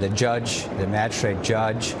 The judge, the magistrate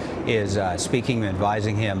judge, is speaking and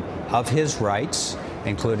advising him of his rights,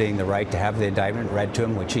 including the right to have the indictment read to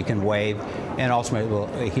him, which he can waive, and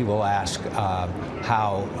ultimately he will ask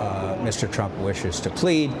how Mr. Trump wishes to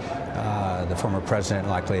plead. The former president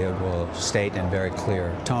likely will state in very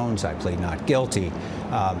clear tones, "I plead not guilty."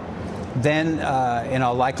 Then, in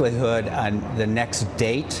all likelihood, the next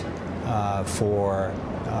date for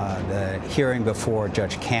the hearing before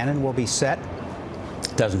Judge Cannon will be set.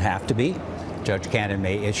 Doesn't have to be. Judge Cannon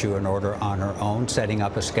may issue an order on her own, setting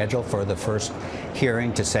up a schedule for the first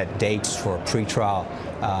hearing to set dates for pretrial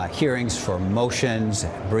hearings, for motions,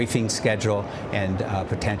 briefing schedule, and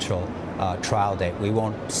potential trial date. We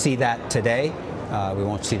won't see that today. We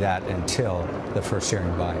won't see that until the first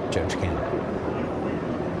hearing by Judge Cannon.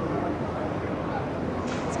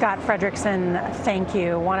 Scott Frederickson, thank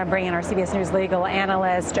you. Want to bring in our CBS News legal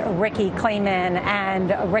analyst, Ricky Kleeman.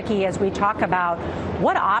 And Ricky, as we talk about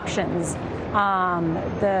what options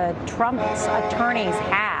the Trump's attorneys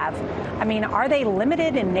have, I mean, are they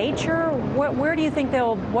limited in nature? What do you think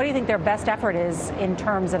their best effort is in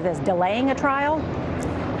terms of this, delaying a trial?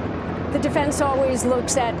 The defense always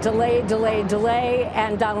looks at delay, delay, delay,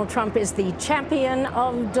 and Donald Trump is the champion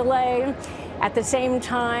of delay. At the same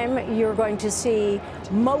time, you're going to see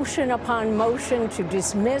motion upon motion to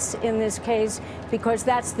dismiss in this case, because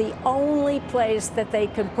that's the only place that they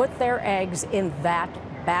can put their eggs in that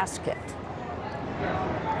basket.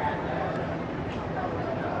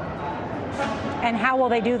 And how will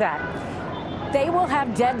they do that? They will have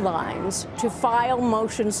deadlines to file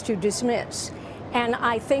motions to dismiss. And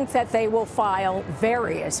I think that they will file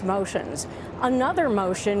various motions. Another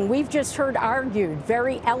motion we've just heard argued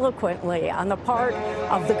very eloquently on the part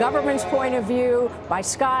of the government's point of view by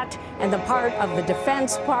Scott and the part of the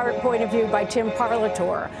defense point of view by Tim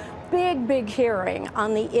Parlator. Big hearing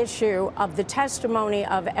on the issue of the testimony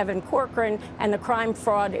of Evan Corcoran and the crime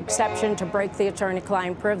fraud exception to break the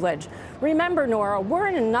attorney-client privilege. Remember, Nora, we're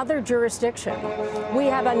in another jurisdiction. We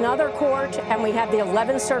have another court, and we have the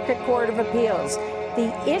 11th Circuit Court of Appeals.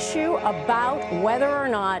 The issue about whether or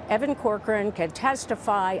not Evan Corcoran can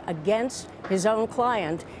testify against his own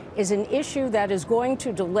client is an issue that is going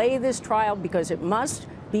to delay this trial because it must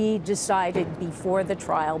be decided before the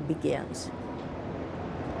trial begins.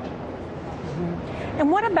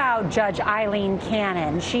 And what about Judge Eileen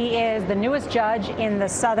Cannon? She is the newest judge in the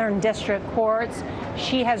Southern District Courts.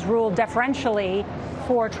 She has ruled deferentially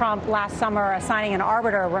for Trump last summer, assigning an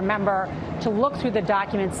arbiter, remember, to look through the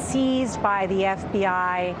documents seized by the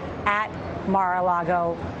FBI at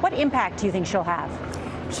Mar-a-Lago. What impact do you think she'll have?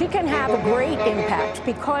 She can have a great impact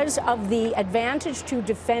because of the advantage to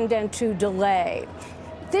defendant to delay.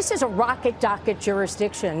 This is a rocket docket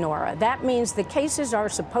jurisdiction, Nora. That means the cases are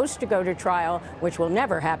supposed to go to trial, which will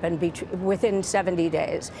never happen, within 70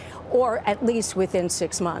 days, or at least within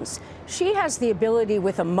 6 months. She has the ability,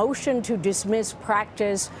 with a motion to dismiss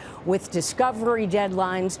practice, with discovery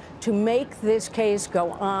deadlines, to make this case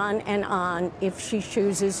go on and on if she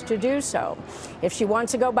chooses to do so. If she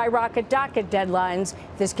wants to go by rocket docket deadlines,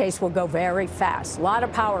 this case will go very fast. A lot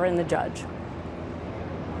of power in the judge.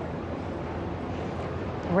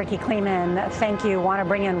 Ricky Kleeman, thank you. Want to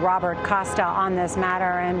bring in Robert Costa on this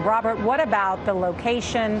matter. And Robert, what about the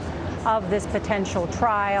location of this potential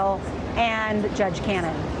trial and Judge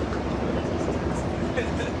Cannon?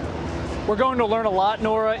 We're going to learn a lot,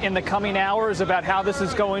 Nora, in the coming hours about how this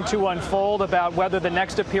is going to unfold, about whether the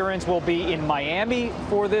next appearance will be in Miami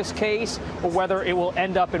for this case or whether it will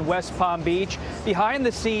end up in West Palm Beach. Behind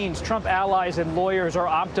the scenes, Trump allies and lawyers are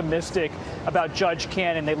optimistic about Judge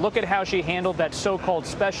Cannon. They look at how she handled that so-called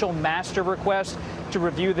special master request to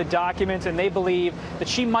review the documents, and they believe that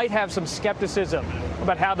she might have some skepticism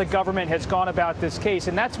about how the government has gone about this case.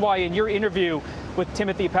 And that's why in your interview with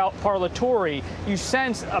Timothy Parlatori, you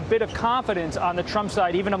sense a bit of confidence on the Trump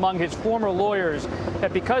side, even among his former lawyers,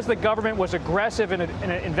 that because the government was aggressive in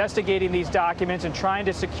investigating these documents and trying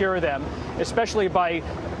to secure them, especially by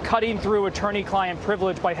cutting through attorney-client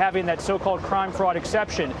privilege by having that so-called crime fraud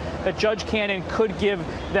exception, that Judge Cannon could give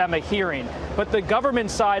them a hearing. But the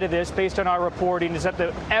government side of this, based on our reporting, is that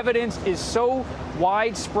the evidence is so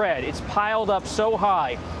widespread, it's piled up so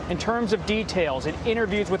high in terms of details and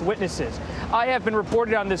interviews with witnesses. I have been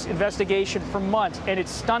reporting on this investigation for months, and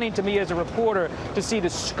it's stunning to me as a reporter to see the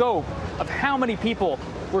scope of how many people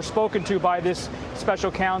were spoken to by this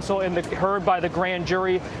special counsel and heard by the grand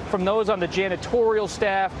jury, from those on the janitorial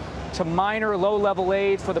staff to minor low-level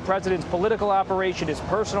aides for the president's political operation, his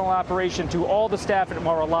personal operation, to all the staff at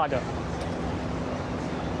Mar-a-Lago.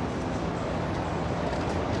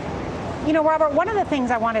 You know, Robert, one of the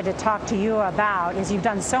things I wanted to talk to you about is you've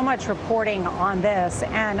done so much reporting on this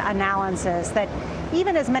and analysis that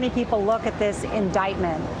even as many people look at this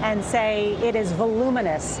indictment and say it is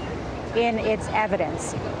voluminous in its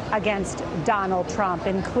evidence against Donald Trump,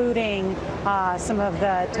 including some of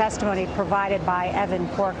the testimony provided by Evan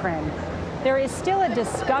Corcoran, there is still a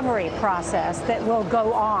discovery process that will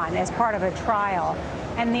go on as part of a trial.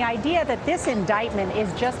 And the idea that this indictment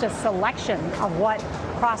is just a selection of what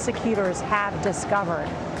prosecutors have discovered,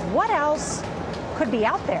 what else could be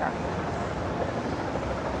out there?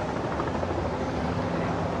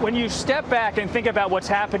 When you step back and think about what's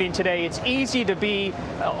happening today, it's easy to be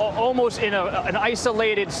almost in an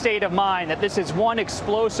isolated state of mind that this is one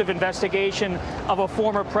explosive investigation of a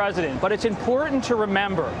former president. But it's important to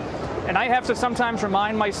remember, and I have to sometimes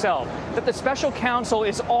remind myself, that the special counsel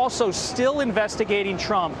is also still investigating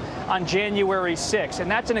Trump on January 6th, and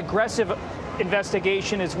that's an aggressive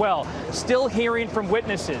investigation as well, still hearing from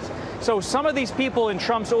witnesses. So some of these people in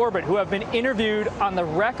Trump's orbit who have been interviewed on the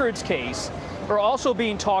records case are also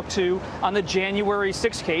being talked to on the January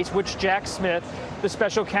 6th case, which Jack Smith, the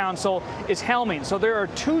special counsel, is helming. So there are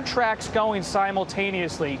two tracks going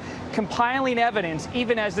simultaneously, compiling evidence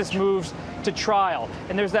even as this moves to trial.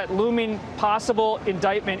 And there's that looming possible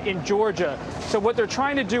indictment in Georgia. So what they're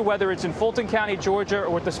trying to do, whether it's in Fulton County, Georgia, or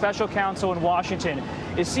with the special counsel in Washington,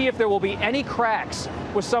 is see if there will be any cracks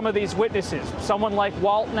with some of these witnesses. Someone like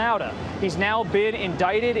Walt Nauta, he's now been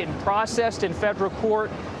indicted and processed in federal court.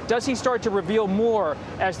 Does he start to reveal more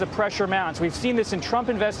as the pressure mounts? We've seen this in Trump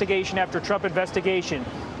investigation after Trump investigation.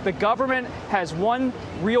 The government has one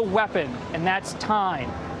real weapon, and that's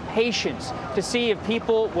time, patience, to see if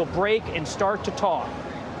people will break and start to talk.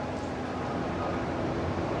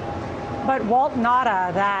 But Walt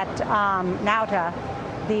Nauta, Nauta,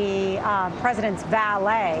 the president's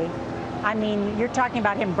valet, I mean, you're talking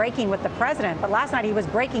about him breaking with the president, but last night he was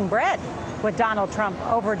breaking bread with Donald Trump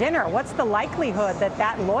over dinner. What's the likelihood that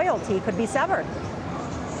that loyalty could be severed?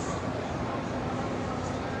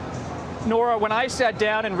 Nora, when I sat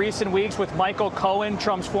down in recent weeks with Michael Cohen,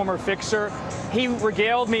 Trump's former fixer, he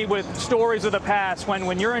regaled me with stories of the past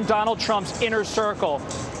when you're in Donald Trump's inner circle,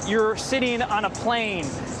 you're sitting on a plane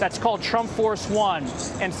that's called Trump Force One,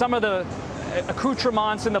 and some of the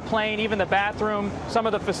accoutrements in the plane, even the bathroom, some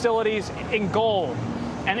of the facilities in gold.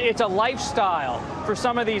 And it's a lifestyle for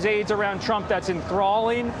some of these aides around Trump that's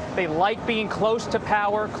enthralling. They like being close to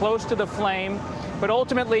power, close to the flame. But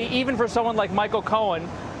ultimately, even for someone like Michael Cohen,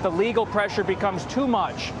 the legal pressure becomes too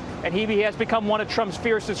much. And he has become one of Trump's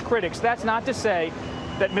fiercest critics. That's not to say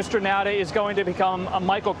that Mr. Nauta is going to become a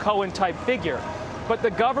Michael Cohen type figure. But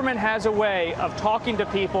the government has a way of talking to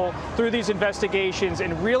people through these investigations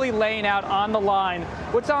and really laying out on the line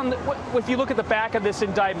if you look at the back of this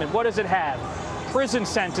indictment, what does it have? Prison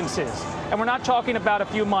sentences. And we're not talking about a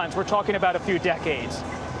few months, we're talking about a few decades.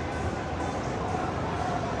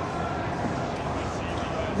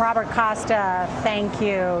 Robert Costa, thank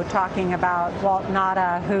you. Talking about Walt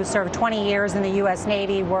Nauta, who served 20 years in the U.S.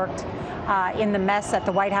 Navy, worked in the mess at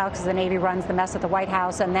the White House, because the Navy runs the mess at the White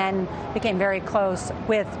House, and then became very close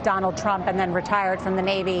with Donald Trump, and then retired from the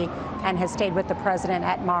Navy and has stayed with the president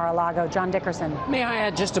at Mar-a-Lago. John Dickerson. May I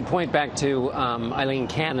add just a point back to Eileen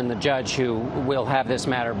Cannon, the judge who will have this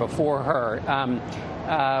matter before her.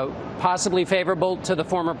 Possibly favorable to the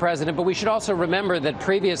former president, but we should also remember that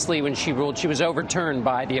previously when she ruled, she was overturned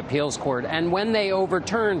by the appeals court. And when they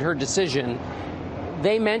overturned her decision,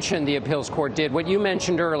 they mentioned, the appeals court did, what you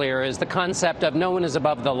mentioned earlier, is the concept of no one is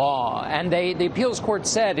above the law. And the appeals court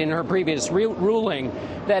said in her previous ruling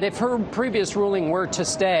that if her previous ruling were to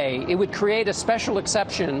stay, it would create a special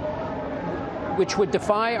exception which would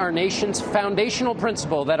defy our nation's foundational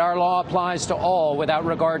principle that our law applies to all without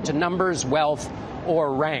regard to numbers, wealth,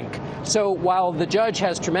 or rank. So while the judge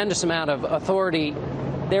has tremendous amount of authority,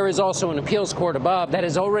 there is also an appeals court above that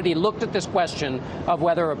has already looked at this question of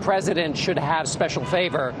whether a president should have special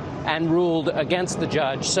favor and ruled against the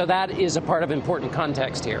judge. So that is a part of important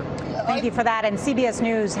context here. Thank you for that. And CBS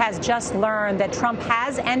News has just learned that Trump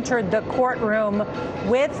has entered the courtroom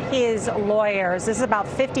with his lawyers. This is about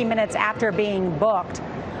 50 minutes after being booked.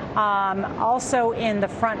 Also in the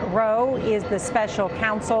front row is the special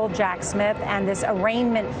counsel, Jack Smith, and this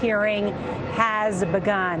arraignment hearing has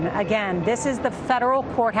begun. Again, this is the federal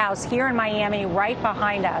courthouse here in Miami, right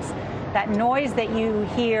behind us. That noise that you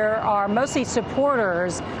hear are mostly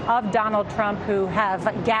supporters of Donald Trump who have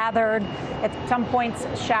gathered at some points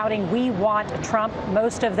shouting, "We want Trump."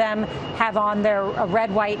 Most of them have on their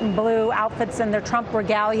red, white, and blue outfits and their Trump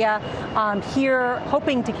regalia here,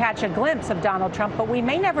 hoping to catch a glimpse of Donald Trump. But we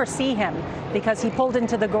may never see him because he pulled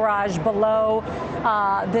into the garage below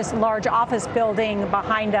this large office building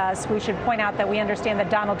behind us. We should point out that we understand that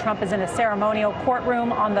Donald Trump is in a ceremonial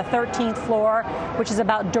courtroom on the 13th floor, which is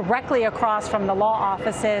about directly across from the law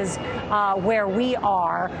offices where we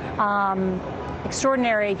are.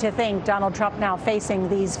 Extraordinary to think Donald Trump now facing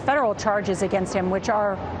these federal charges against him, which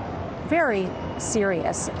are very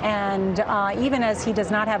serious. And even as he does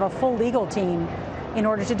not have a full legal team in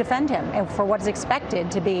order to defend him and for what is expected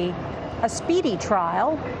to be a speedy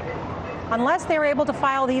trial, unless they're able to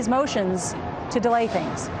file these motions to delay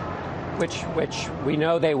things. Which we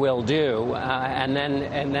know they will do, and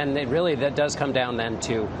then it really that does come down then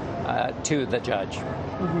to the judge.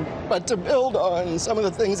 Mm-hmm. But to build on some of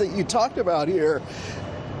the things that you talked about here,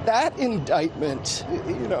 that indictment,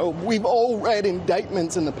 you know, we've all read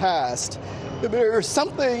indictments in the past. There's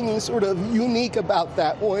something sort of unique about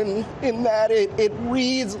that one in that it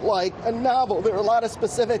reads like a novel. There are a lot of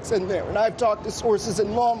specifics in there, and I've talked to sources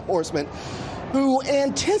in law enforcement who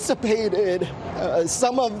anticipated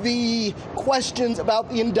some of the questions about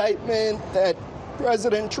the indictment that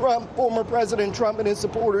President Trump, former President Trump, and his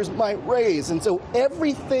supporters might raise. And so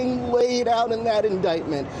everything laid out in that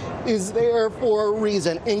indictment is there for a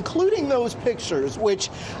reason, including those pictures,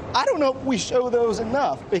 which I don't know if we show those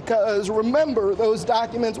enough, because remember, those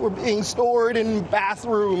documents were being stored in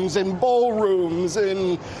bathrooms and ballrooms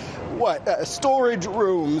and storage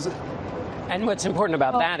rooms. And what's important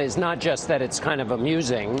about that is not just that it's kind of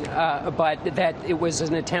amusing, but that it was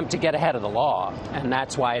an attempt to get ahead of the law. And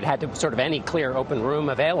that's why it had to sort of any clear open room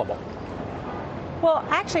available. Well,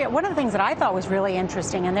 actually, one of the things that I thought was really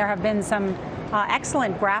interesting, and there have been some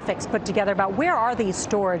excellent graphics put together about where are these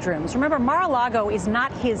storage rooms. Remember, Mar-a-Lago is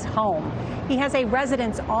not his home. He has a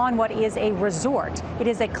residence on what is a resort. It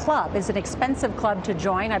is a club. It's an expensive club to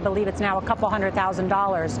join. I believe it's now a couple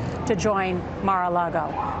 $100,000 to join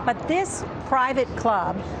Mar-a-Lago. But this private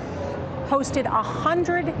club hosted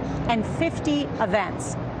 150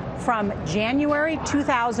 events from January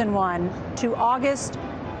 2001 to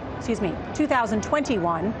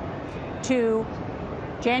 2021 to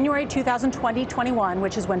January 2021,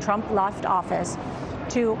 which is when Trump left office,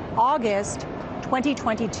 to August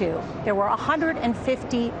 2022. There were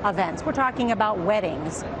 150 events. We're talking about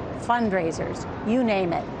weddings, fundraisers, you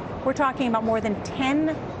name it. We're talking about more than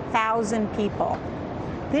 10,000 people.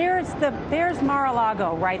 There's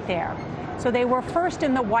Mar-a-Lago right there. So they were first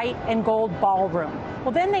in the white and gold ballroom.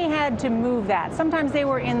 Well, then they had to move that. Sometimes they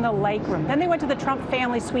were in the lake room. Then they went to the Trump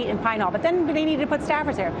family suite in Pine Hall, but then they needed to put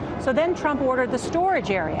staffers there. So then Trump ordered the storage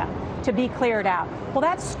area to be cleared out. Well,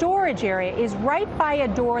 that storage area is right by a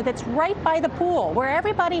door that's right by the pool where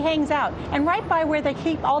everybody hangs out and right by where they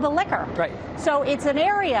keep all the liquor. Right. So it's an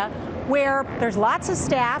area where there's lots of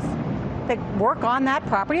staff that work on that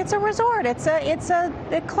property. It's a resort. It's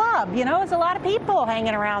a club. You know, there's a lot of people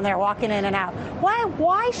hanging around there, walking in and out.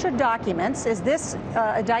 Why should documents, as this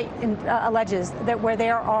alleges, that where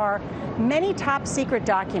there are many top secret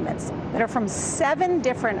documents that are from 7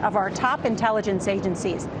 different of our top intelligence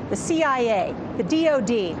agencies, the CIA, the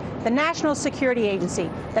DOD, the National Security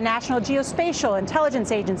Agency, the National Geospatial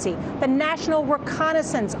Intelligence Agency, the National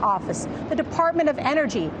Reconnaissance Office, the Department of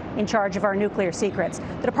Energy in charge of our nuclear secrets,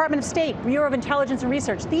 the Department of State, Bureau of Intelligence and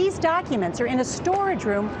Research. These documents are in a storage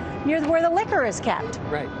room near where the liquor is kept.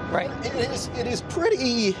 Right, right. It is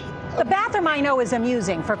pretty... The bathroom, I know, is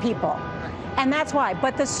amusing for people, and that's why.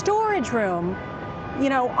 But the storage room, you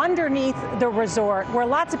know, underneath the resort, where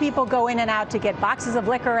lots of people go in and out to get boxes of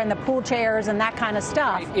liquor and the pool chairs and that kind of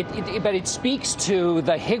stuff. But it speaks to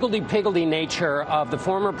the higgledy-piggledy nature of the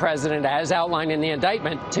former president, as outlined in the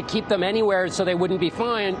indictment, to keep them anywhere so they wouldn't be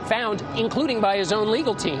found, including by his own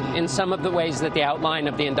legal team, in some of the ways that the outline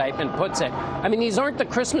of the indictment puts it. I mean, these aren't the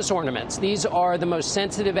Christmas ornaments. These are the most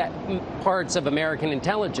sensitive parts of American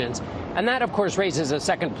intelligence, And that, of course, raises a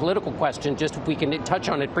second political question, just if we can touch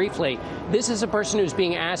on it briefly. This is a person who's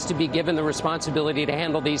being asked to be given the responsibility to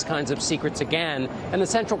handle these kinds of secrets again. And the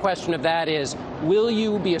central question of that is, will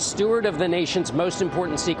you be a steward of the nation's most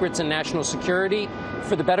important secrets and national security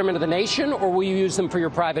for the betterment of the nation, or will you use them for your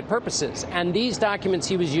private purposes? And these documents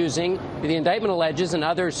he was using, the indictment alleges, and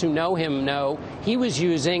others who know him know, he was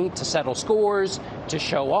using to settle scores, to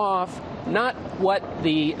show off, not what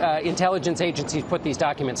the intelligence agencies put these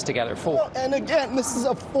documents together for. Well, and again, this is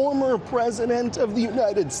a former president of the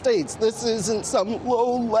United States. This isn't some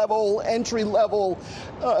low-level, entry-level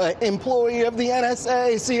employee of the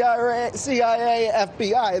NSA, CIA,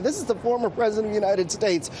 FBI. This is the former president of the United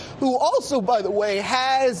States, who also, by the way,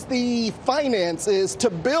 has the finances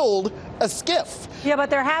to build a skiff. Yeah,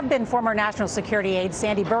 but there have been former national security aides.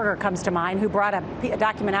 Sandy Berger comes to mind, who brought a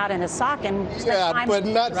document out in his sock and spent time. But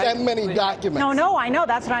not that many documents. No, I know.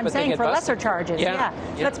 That's what I'm saying, for lesser charges. Yeah.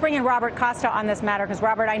 Let's bring in Robert Costa on this matter, because,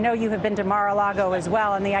 Robert, I know you have been to Mar-a-Lago as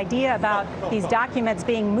well, and the idea about these documents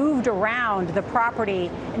being moved around the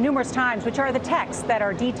property numerous times, which are the texts that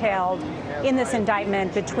are detailed in this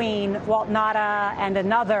indictment between Walt Nauta and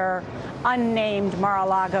another unnamed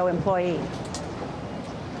Mar-a-Lago employee.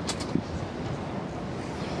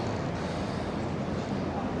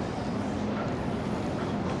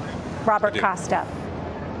 Robert Costa.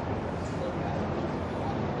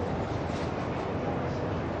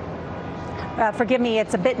 Forgive me,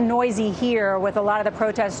 it's a bit noisy here with a lot of the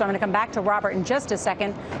protests, so I'm going to come back to Robert in just a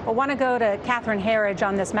second. But want to go to Catherine Herridge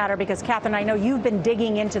on this matter, because, Catherine, I know you've been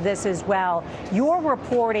digging into this as well. Your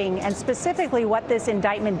reporting, and specifically what this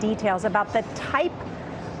indictment details about the type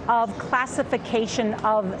of classification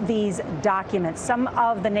of these documents, some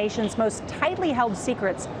of the nation's most tightly held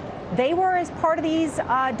secrets, they were as part of these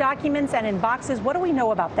documents and in boxes. What do we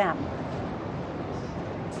know about them?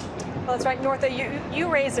 Well, that's right, Northa.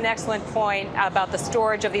 You raised an excellent point about the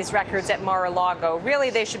storage of these records at Mar-a-Lago. Really,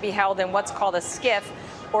 they should be held in what's called a skiff,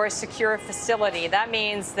 or a secure facility. That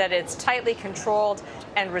means that it's tightly controlled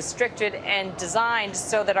and restricted and designed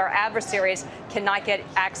so that our adversaries cannot get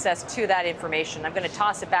access to that information. I'm going to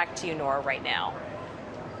toss it back to you, Nora, right now.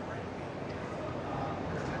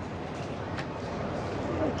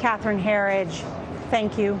 Catherine Herridge,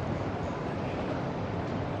 thank you.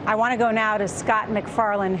 I want to go now to Scott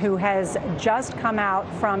McFarland, who has just come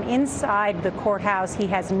out from inside the courthouse. He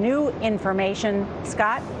has new information.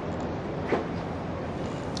 Scott?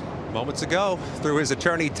 Moments ago, through his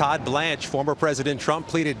attorney, Todd Blanche, former President Trump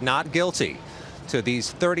pleaded not guilty to these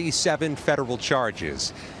 37 federal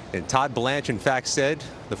charges. And Todd Blanche, in fact, said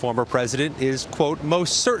the former president is, quote,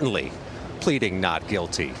 most certainly pleading not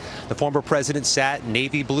guilty. The former president sat,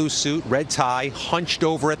 navy blue suit, red tie, hunched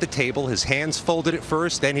over at the table, his hands folded at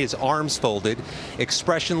first, then his arms folded,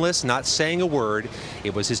 expressionless, not saying a word.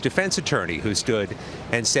 It was his defense attorney who stood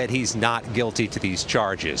and said he's not guilty to these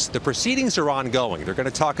charges. The proceedings are ongoing. They're going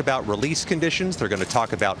to talk about release conditions. They're going to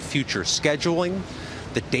talk about future scheduling,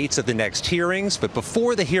 the dates of the next hearings. But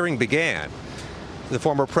before the hearing began, the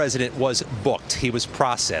former president was booked. He was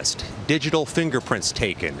processed, digital fingerprints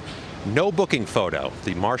taken. No booking photo.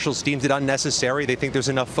 The marshals deemed it unnecessary. They think there's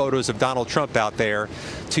enough photos of Donald Trump out there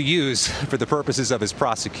to use for the purposes of his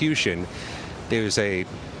prosecution. There's a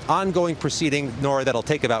ongoing proceeding, Nora, that'll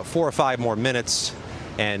take about 4 or 5 more minutes,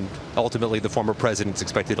 and ultimately the former president's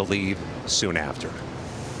expected to leave soon after.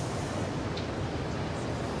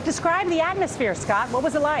 Describe the atmosphere, Scott. What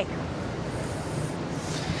was it like?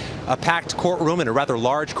 A packed courtroom, in a rather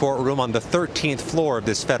large courtroom on the 13th floor of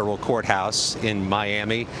this federal courthouse in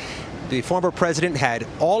Miami. The former president had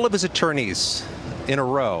all of his attorneys in a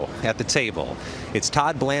row at the table. It's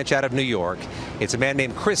Todd Blanche out of New York. It's a man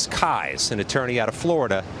named Chris Kise, an attorney out of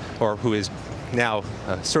Florida, or who is now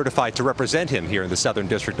certified to represent him here in the Southern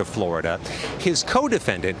District of Florida. His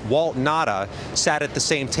co-defendant, Walt Nauta, sat at the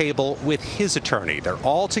same table with his attorney. They're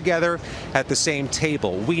all together at the same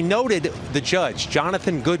table. We noted the judge,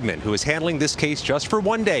 Jonathan Goodman, who is handling this case just for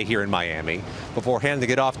one day here in Miami, before handing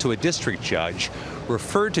it off to a district judge,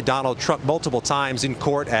 referred to Donald Trump multiple times in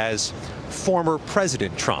court as former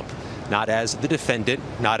President Trump. Not as the defendant,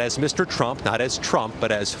 not as Mr. Trump, not as Trump, but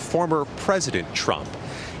as former President Trump.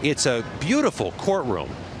 It's a beautiful courtroom.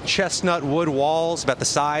 Chestnut wood walls about the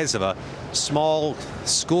size of a small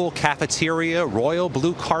school cafeteria, royal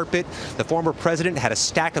blue carpet. The former president had a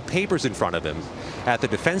stack of papers in front of him at the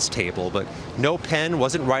defense table, but no pen,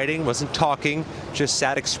 wasn't writing, wasn't talking, just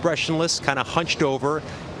sat expressionless, kind of hunched over,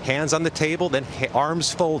 hands on the table, then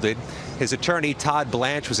arms folded. His attorney, Todd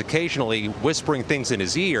Blanche, was occasionally whispering things in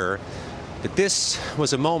his ear, but this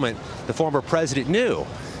was a moment the former president knew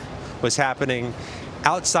was happening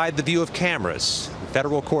outside the view of cameras. The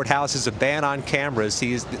federal courthouse is a ban on cameras.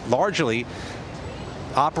 He is largely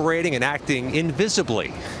operating and acting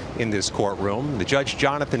invisibly in this courtroom. The Judge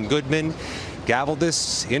Jonathan Goodman gavelled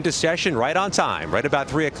this into session right on time, right about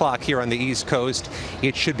 3 o'clock here on the East Coast.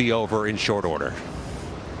 It should be over in short order.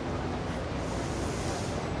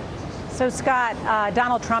 So, Scott,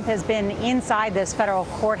 Donald Trump has been inside this federal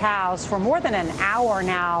courthouse for more than an hour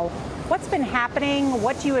now. What's been happening?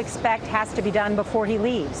 What do you expect has to be done before he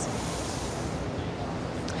leaves?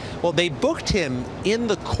 Well, they booked him in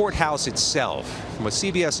the courthouse itself. From what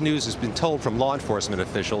CBS News has been told from law enforcement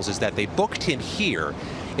officials is that they booked him here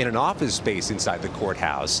in an office space inside the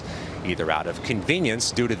courthouse, either out of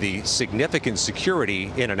convenience due to the significant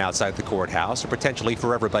security in and outside the courthouse, or potentially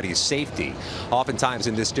for everybody's safety. Oftentimes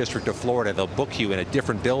in this district of Florida, they'll book you in a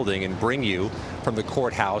different building and bring you from the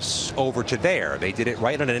courthouse over to there. They did it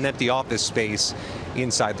right in an empty office space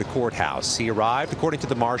inside the courthouse. He arrived, according to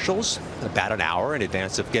the marshals, about an hour in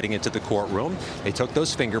advance of getting into the courtroom. They took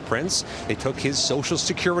those fingerprints. They took his social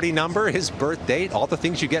security number, his birth date, all the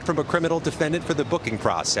things you get from a criminal defendant for the booking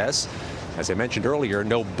process. As I mentioned earlier,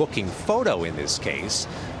 no booking photo in this case,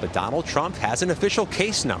 but Donald Trump has an official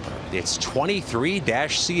case number. It's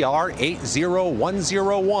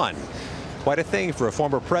 23-CR80101. Quite a thing for a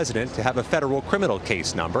former president to have a federal criminal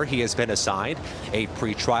case number. He has been assigned a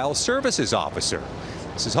pretrial services officer.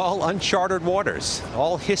 This is all uncharted waters,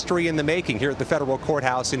 all history in the making here at the federal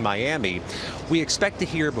courthouse in Miami. We expect to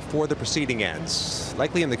hear before the proceeding ends,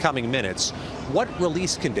 likely in the coming minutes, what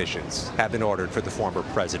release conditions have been ordered for the former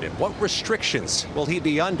president. What restrictions will he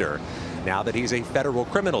be under now that he's a federal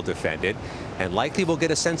criminal defendant? And likely we'll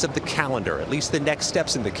get a sense of the calendar, at least the next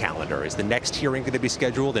steps in the calendar. Is the next hearing going to be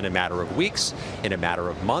scheduled in a matter of weeks, in a matter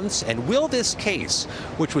of months? And will this case,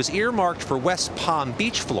 which was earmarked for West Palm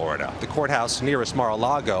Beach, Florida, the courthouse nearest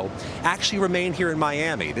Mar-a-Lago, actually remain here in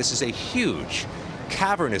Miami? This is a huge,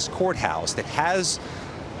 cavernous courthouse that has,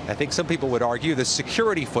 I think some people would argue, the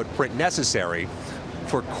security footprint necessary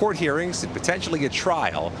for court hearings and potentially a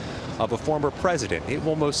trial of a former president. It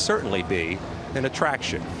will most certainly be an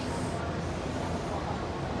attraction.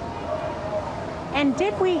 And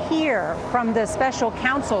did we hear from the special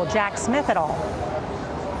counsel, Jack Smith, at all?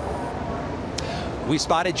 We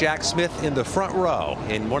spotted Jack Smith in the front row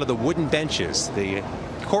in one of the wooden benches. The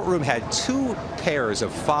courtroom had 2 pairs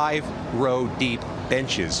of 5-row deep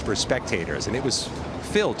benches for spectators, and it was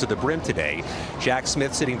filled to the brim today. Jack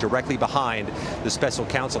Smith sitting directly behind the special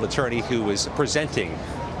counsel attorney who is presenting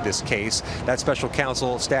this case. That special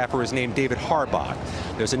counsel staffer is named David Harbach.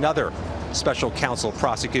 There's another special counsel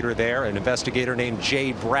prosecutor there, an investigator named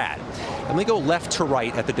Jay Bratt. And we go left to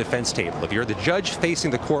right at the defense table. If you're the judge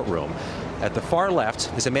facing the courtroom, at the far left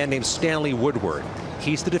is a man named Stanley Woodward.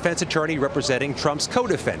 He's the defense attorney representing Trump's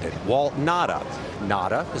co-defendant, Walt Nauta.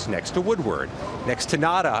 Nauta is next to Woodward. Next to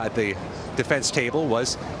Nauta at the defense table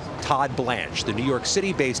was Todd Blanche, the New York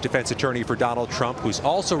City-based defense attorney for Donald Trump, who's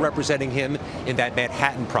also representing him in that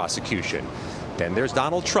Manhattan prosecution. Then there's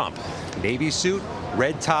Donald Trump, navy suit,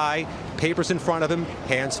 red tie, papers in front of him,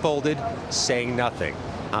 hands folded, saying nothing.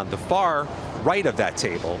 On the far right of that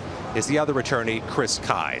table is the other attorney, Chris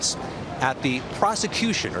Kise. At the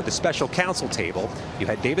prosecution, or the special counsel table, you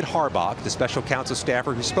had David Harbach, the special counsel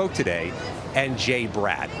staffer who spoke today, and Jay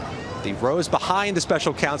Bratt. The rows behind the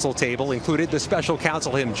special counsel table included the special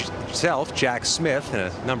counsel himself, Jack Smith,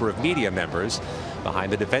 and a number of media members.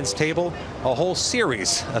 Behind the defense table, a whole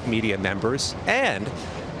series of media members, and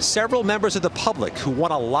several members of the public who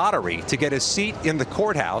won a lottery to get a seat in the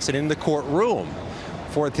courthouse and in the courtroom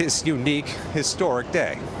for this unique, historic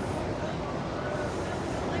day.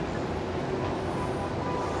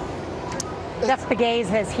 Jeff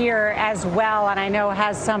Pegues is here as well, and I know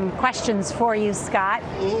has some questions for you, Scott.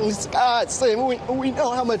 Scott, we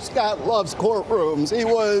know how much Scott loves courtrooms. He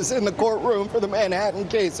was in the courtroom for the Manhattan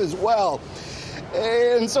case as well.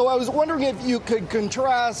 And so I was wondering if you could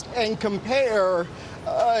contrast and compare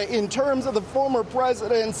in terms of the former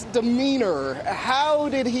president's demeanor. How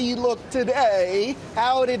did he look today?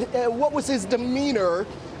 What was his demeanor?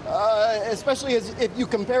 Especially if you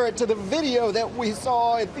compare it to the video that we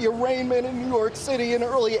saw at the arraignment in New York City in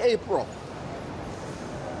early April.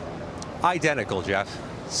 Identical, Jeff.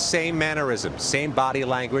 Same mannerism, same body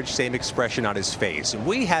language, same expression on his face. And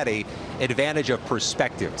we had an advantage of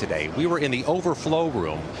perspective today. We were in the overflow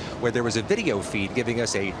room where there was a video feed giving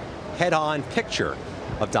us a head-on picture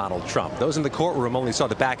of Donald Trump. Those in the courtroom only saw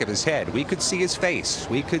the back of his head. We could see his face.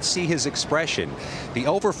 We could see his expression. The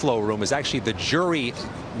overflow room is actually the jury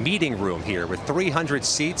meeting room here with 300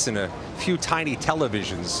 seats and a few tiny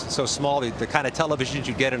televisions, so small, the kind of televisions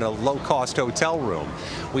you get in a low-cost hotel room.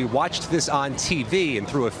 We watched this on TV and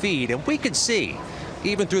through a feed, and we could see,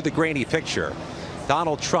 even through the grainy picture,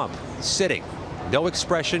 Donald Trump sitting, no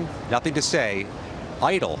expression, nothing to say,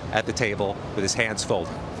 idle at the table with his hands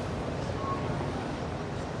folded.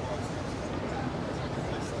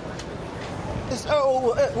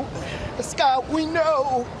 So, Scott, we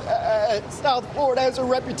know South Florida has a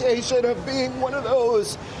reputation of being one of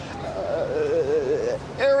those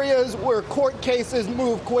areas where court cases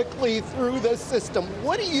move quickly through the system.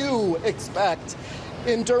 What do you expect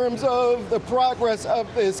in terms of the progress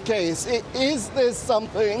of this case? Is this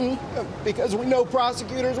something, because we know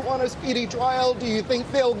prosecutors want a speedy trial, do you think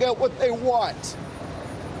they'll get what they want?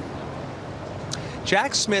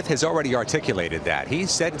 Jack Smith has already articulated that. He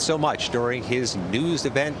said so much during his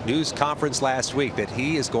news conference last week that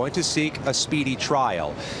he is going to seek a speedy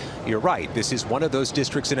trial. You're right, this is one of those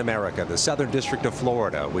districts in America, the Southern District of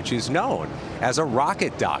Florida, which is known as a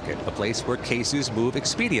rocket docket, a place where cases move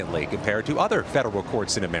expediently compared to other federal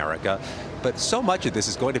courts in America. But so much of this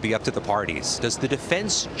is going to be up to the parties. Does the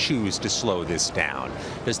defense choose to slow this down?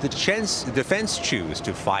 Does the defense choose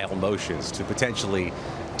to file motions to potentially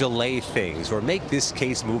delay things or make this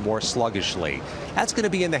case move more sluggishly? That's going to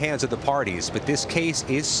be in the hands of the parties, but this case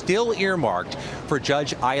is still earmarked for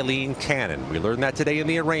Judge Eileen Cannon. We learned that today in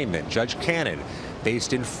the arraignment. Judge Cannon,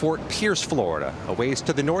 based in Fort Pierce, Florida, a ways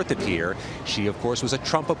to the north of here. She, of course, was a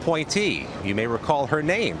Trump appointee. You may recall her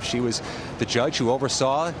name. She was the judge who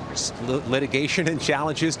oversaw litigation and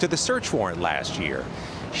challenges to the search warrant last year.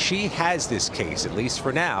 She has this case, at least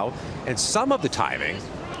for now, and some of the timing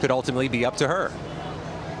could ultimately be up to her.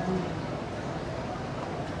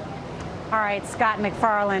 All right, Scott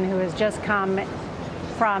MacFarlane, who has just come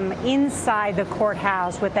from inside the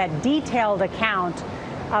courthouse with that detailed account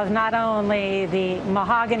of not only the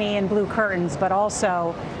mahogany and blue curtains, but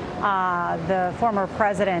also the former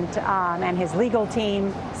president and his legal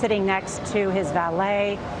team sitting next to his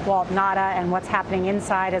valet, Walt Nauta, and what's happening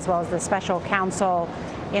inside, as well as the special counsel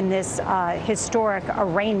in this historic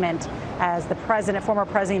arraignment as the former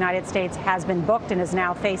president of the United States has been booked and is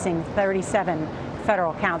now facing 37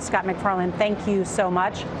 federal counts. Scott MacFarlane, thank you so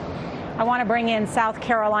much. I want to bring in South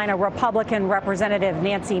Carolina Republican Representative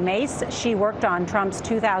Nancy Mace. She worked on Trump's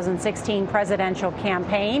 2016 presidential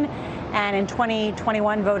campaign and in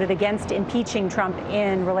 2021 voted against impeaching Trump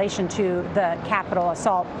in relation to the Capitol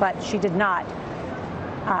assault, but she did not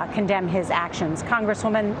condemn his actions.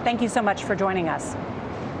 Congresswoman, thank you so much for joining us.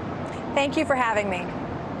 Thank you for having me.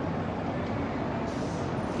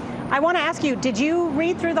 I want to ask you, did you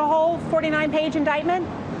read through the whole 49-page indictment?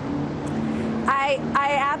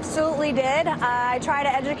 I absolutely did. I try to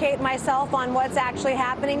educate myself on what's actually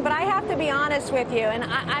happening, but I have to be honest with you, and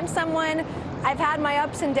I'm someone, I've had my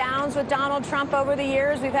ups and downs with Donald Trump over the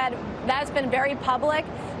years. That's been very public,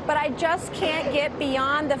 but I just can't get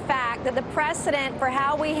beyond the fact that the precedent for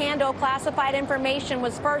how we handle classified information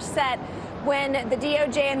was first set when the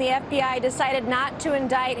DOJ and the FBI decided not to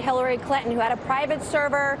indict Hillary Clinton, who had a private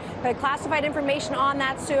server, who had classified information on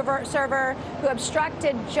that server, who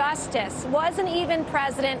obstructed justice, wasn't even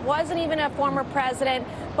president, wasn't even a former president,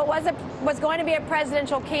 but was going to be a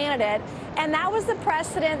presidential candidate. And that was the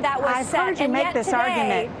precedent that was set. I've heard you make this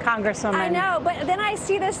argument, Congresswoman. I know, but then I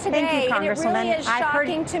see this today, Thank you, and it really is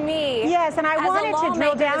shocking to me. Yes, and I wanted to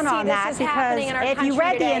drill down on that because if you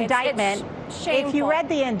read the indictment, if you read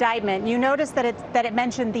the indictment, you notice that it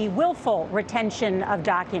mentioned the willful retention of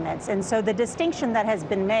documents. And so the distinction that has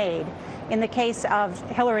been made in the case of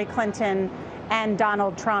Hillary Clinton and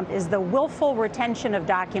Donald Trump is the willful retention of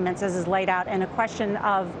documents, as is laid out, in a question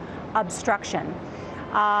of obstruction.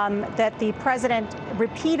 That the president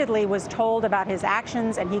repeatedly was told about his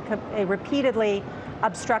actions and he repeatedly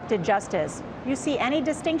obstructed justice. You see any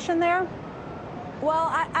distinction there? Well,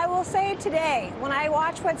 I will say today, when I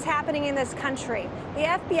watch what's happening in this country, the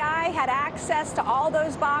FBI had access to all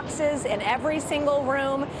those boxes in every single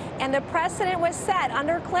room, and the precedent was set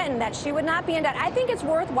under Clinton that she would not be indicted. I think it's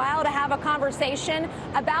worthwhile to have a conversation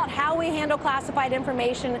about how we handle classified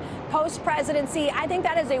information post-presidency. I think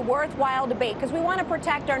that is a worthwhile debate because we want to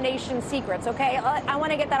protect our nation's secrets, okay? I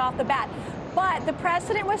want to get that off the bat. But the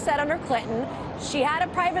precedent was set under Clinton. She had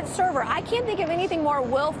a private server. I can't think of anything more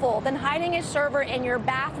willful than hiding a server in your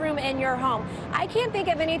bathroom in your home. I can't think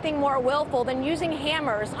of anything more willful than using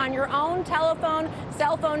hammers on your own telephone,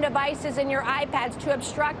 cell phone devices, and your iPads to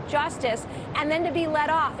obstruct justice and then to be let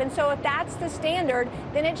off. And so if that's the standard,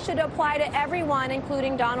 then it should apply to everyone,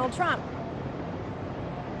 including Donald Trump.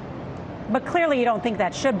 But clearly you don't think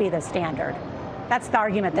that should be the standard. That's the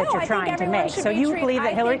argument that you're trying to make. So you believe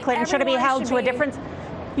that Hillary Clinton should be held to a different...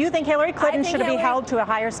 You think Hillary Clinton should be held to a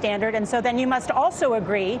higher standard, and so then you must also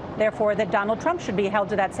agree, therefore, that Donald Trump should be held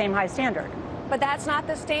to that same high standard. But that's not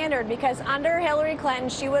the standard, because under Hillary Clinton,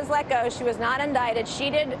 she was let go. She was not indicted. She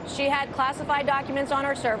had classified documents on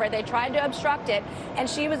her server. They tried to obstruct it, and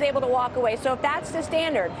she was able to walk away. So if that's the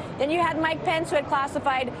standard, then you had Mike Pence, who had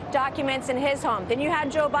classified documents in his home. Then you had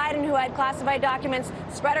Joe Biden, who had classified documents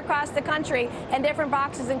spread across the country in different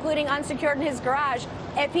boxes, including unsecured in his garage.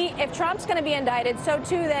 If Trump's going to be indicted, so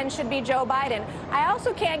too then should be Joe Biden. I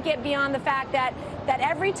also can't get beyond the fact that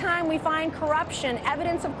every time we find corruption,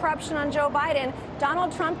 evidence of corruption on Joe Biden,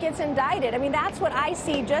 Donald Trump gets indicted. I mean, that's what I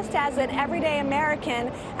see just as an everyday American,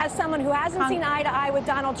 as someone who hasn't seen eye to eye with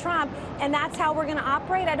Donald Trump, and that's how we're going to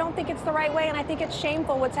operate. I don't think it's the right way, and I think it's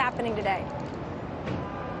shameful what's happening today.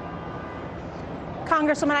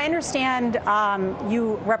 Congresswoman, I understand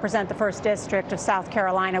you represent the 1st District of South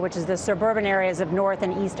Carolina, which is the suburban areas of north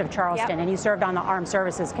and east of Charleston, and you served on the Armed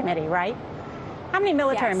Services Committee, right? How many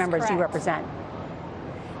military members do you represent?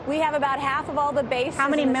 We have about half of all the bases. How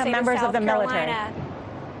many members of the military?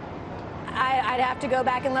 I'd have to go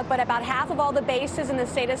back and look, but about half of all the bases in the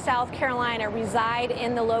state of South Carolina reside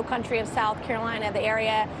in the low country of South Carolina, the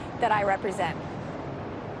area that I represent.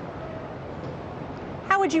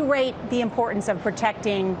 How would you rate the importance of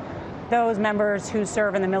protecting those members who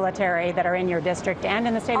serve in the military that are in your district and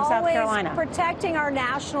in the state of South Carolina? Protecting our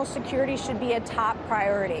national security should be a top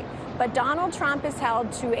priority. But Donald Trump is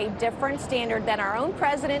held to a different standard than our own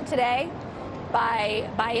president today,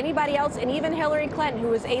 by anybody else, and even Hillary Clinton, who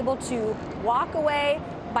was able to walk away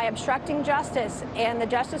by obstructing justice, and the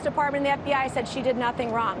Justice Department and the FBI said she did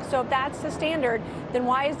nothing wrong. So if that's the standard, then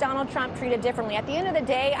why is Donald Trump treated differently? At the end of the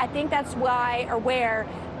day, I think that's why, or where,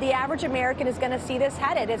 the average American is going to see this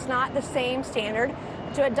headed. It's not the same standard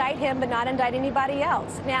to indict him but not indict anybody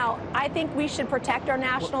else. Now, I think we should protect our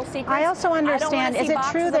national secrets. I also understand, is it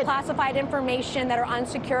true that classified information that are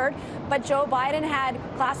unsecured, but Joe Biden had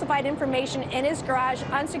classified information in his garage,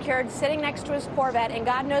 unsecured, sitting next to his Corvette, and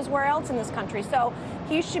God knows where else in this country. So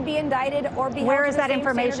he should be indicted or be held to the same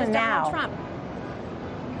standard as Donald Trump. Where is that information now?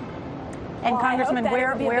 And well, Congressman,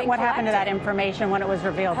 what happened to that information when it was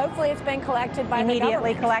revealed? Hopefully it's been collected by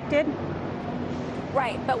immediately the government. Collected?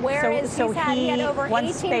 Right, but he had over 1,800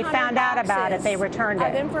 once they found out about it, they returned it.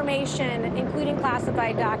 Of information, including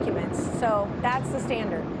classified documents. So that's the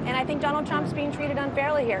standard. And I think Donald Trump's being treated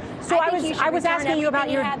unfairly here. So I was asking you about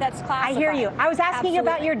your... I hear you. I was asking you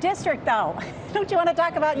about your district, though. Don't you want to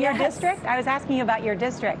talk about your district? I was asking you about your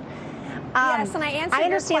district. Yes, and I answered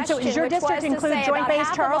your question, so does your district include Joint Base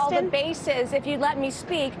Charleston? All the bases, if you'd let me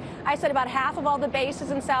speak, I said about half of all the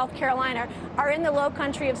bases in South Carolina are in the low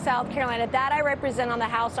country of South Carolina. That I represent on the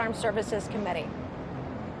House Armed Services Committee.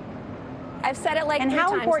 I've said it like 3 times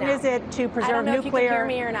now. And how important is it to preserve nuclear? I don't know if you can hear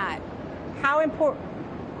me or not. How important?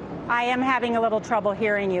 I am having a little trouble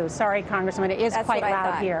hearing you. Sorry, Congressman. It is quite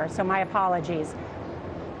loud here, so my apologies.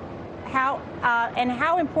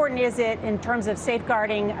 How important is it in terms of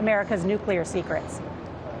safeguarding America's nuclear secrets?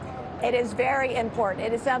 It is very important.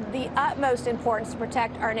 It is of the utmost importance to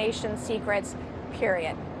protect our nation's secrets,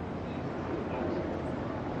 period.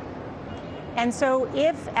 And so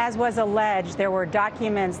if, as was alleged, there were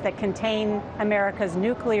documents that contain America's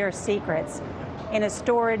nuclear secrets in a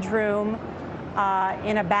storage room,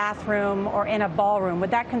 in a bathroom, or in a ballroom,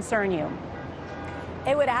 would that concern you?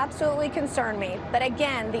 It would absolutely concern me. But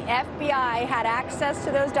again, the FBI had access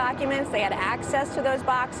to those documents, they had access to those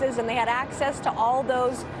boxes, and they had access to all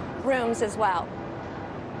those rooms as well.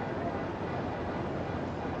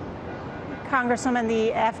 Congresswoman, the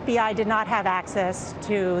FBI did not have access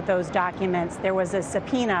to those documents. There was a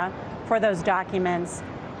subpoena for those documents,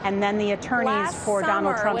 and then the attorneys for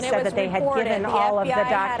Donald Trump said that they had given all of the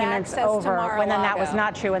documents over, when then that was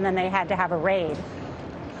not true, and then they had to have a raid.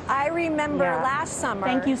 I remember last summer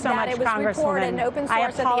Thank you so that much, it was reported in open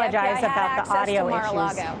source I apologize that the FBI about had the audio access to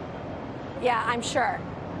issues. Mar-a-Lago. Yeah, I'm sure.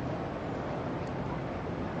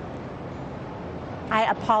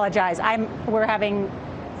 I apologize. We're having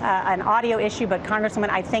an audio issue, but Congresswoman,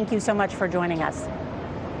 I thank you so much for joining us.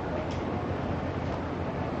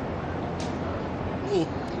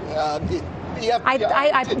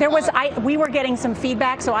 we were getting some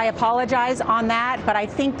feedback, so I apologize on that. But I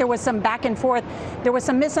think there was some back and forth. There was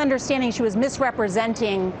some misunderstanding. She was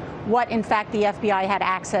misrepresenting what, in fact, the FBI had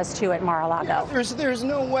access to at Mar-a-Lago. There's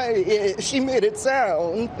no way she made it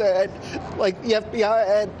sound that, like, the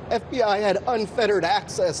FBI had unfettered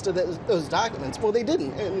access to those documents. Well, they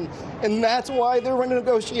didn't, and that's why there were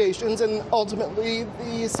negotiations and ultimately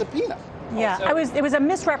the subpoena. Yeah, it was a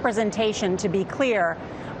misrepresentation, to be clear,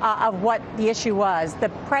 of what the issue was. The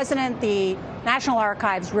president, the National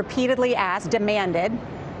Archives, repeatedly demanded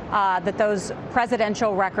that those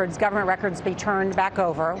presidential records, government records, be turned back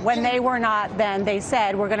over. When they were not, then they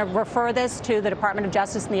said, we're going to refer this to the Department of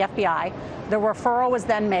Justice and the FBI. The referral was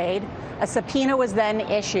then made. A subpoena was then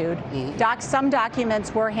issued. Some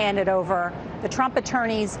documents were handed over. The Trump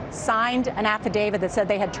attorneys signed an affidavit that said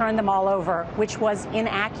they had turned them all over, which was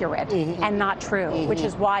inaccurate and not true, which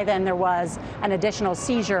is why then there was an additional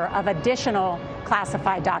seizure of additional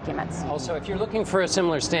classified documents. Also, if you're looking for a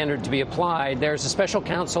similar standard to be applied, there's a special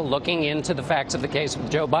counsel looking into the facts of the case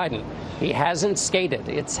with Joe Biden. He hasn't skated.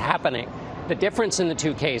 It's happening. The difference in the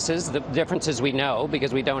two cases, the differences we know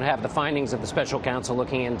because we don't have the findings of the special counsel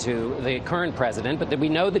looking into the current president, but we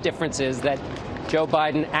know the difference is that Joe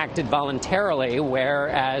Biden acted voluntarily,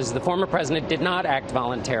 whereas the former president did not act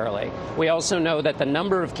voluntarily. We also know that the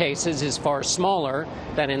number of cases is far smaller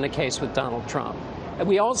than in the case with Donald Trump.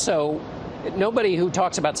 We also, nobody who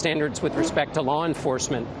talks about standards with respect to law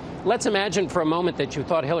enforcement, let's imagine for a moment that you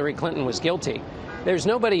thought Hillary Clinton was guilty. There's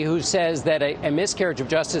nobody who says that a miscarriage of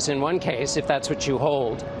justice in one case, if that's what you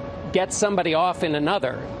hold, gets somebody off in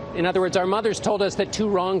another. In other words, our mothers told us that two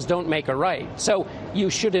wrongs don't make a right. So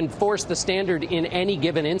you should enforce the standard in any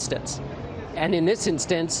given instance. And in this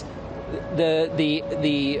instance,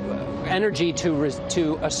 the energy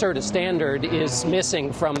to assert a standard is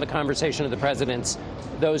missing from the conversation of the presidents,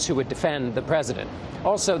 those who would defend the president.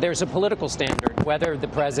 Also, there's a political standard, whether the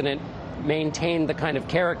president maintain the kind of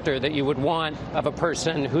character that you would want of a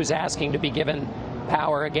person who's asking to be given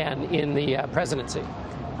power again in the presidency.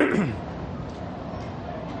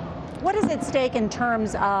 What is at stake in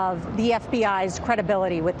terms of the FBI's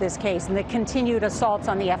credibility with this case and the continued assaults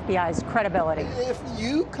on the FBI's credibility? If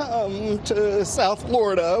you come to South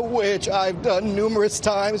Florida, which I've done numerous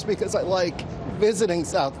times because I like visiting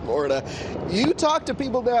South Florida, you talk to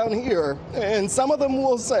people down here, and some of them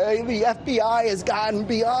will say the FBI has gotten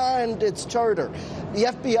beyond its charter. The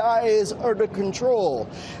FBI is out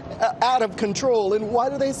of control. And why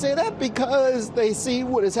do they say that? Because they see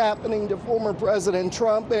what is happening to former President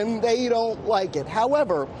Trump, and they don't like it.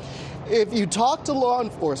 However, if you talk to law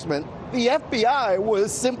enforcement, the FBI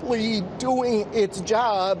was simply doing its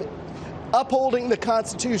job, upholding the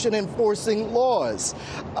Constitution, enforcing laws.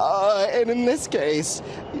 And in this case,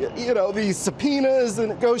 you know, these subpoenas, the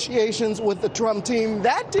negotiations with the Trump team,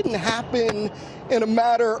 that didn't happen in a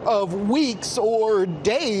matter of weeks or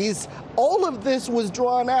days. All of this was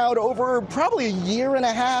drawn out over probably a year and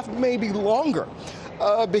a half, maybe longer.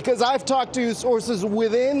 Because I've talked to sources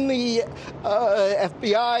within the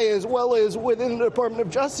FBI as well as within the Department of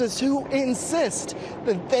Justice who insist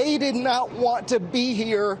that they did not want to be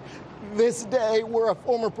here this day where a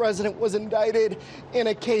former president was indicted in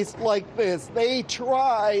a case like this. They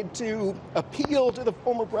tried to appeal to the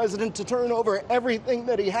former president to turn over everything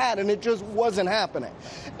that he had, and it just wasn't happening.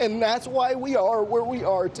 And that's why we are where we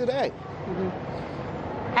are today.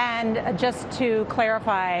 And just to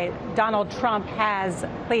clarify, Donald Trump has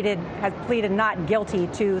pleaded not guilty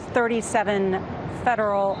to 37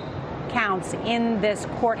 federal counts in this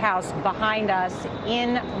courthouse behind us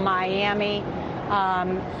in Miami.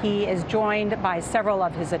 He is joined by several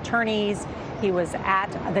of his attorneys. He was at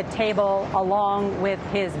the table along with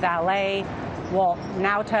his valet, Walt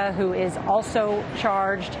Nauta, who is also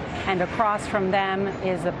charged, and across from them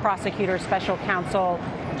is the prosecutor special counsel,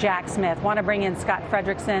 Jack Smith. Want to bring in Scott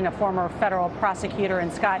Frederickson, a former federal prosecutor.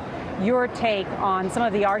 And Scott, your take on some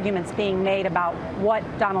of the arguments being made about what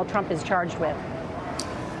Donald Trump is charged with.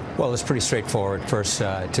 Well, it's pretty straightforward. First,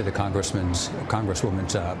 to the congresswoman's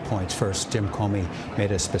points. First, Jim Comey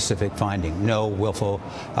made a specific finding: no willful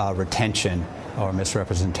retention or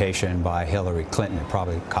misrepresentation by Hillary Clinton. It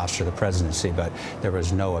probably cost her the presidency, but there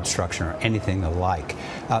was no obstruction or anything alike.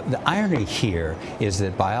 The irony here is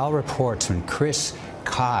that by all reports, when Chris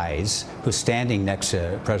Kise, who's standing next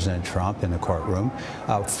to President Trump in the courtroom,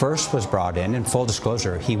 first was brought in full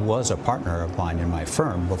disclosure, he was a partner of mine in my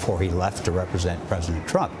firm before he left to represent President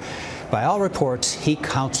Trump. By all reports, he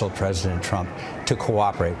counseled President Trump to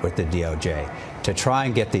cooperate with the DOJ to try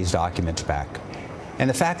and get these documents back. And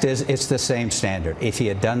the fact is, it's the same standard. If he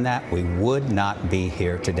had done that, we would not be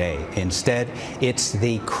here today. Instead, it's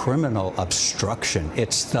the criminal obstruction.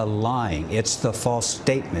 It's the lying. It's the false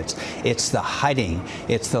statements. It's the hiding.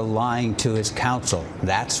 It's the lying to his counsel.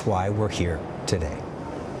 That's why we're here today.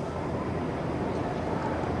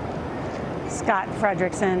 Scott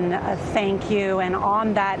Frederickson, thank you. And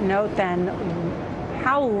on that note, then,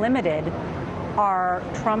 how limited are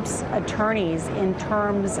Trump's attorneys in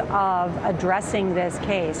terms of addressing this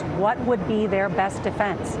case? What would be their best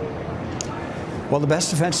defense? Well, the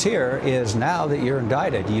best defense here is now that you're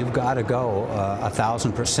indicted, you've got to go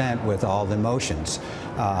 1,000% with all the motions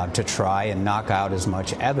to try and knock out as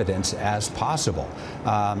much evidence as possible.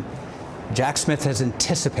 Jack Smith has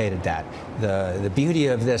anticipated that. The beauty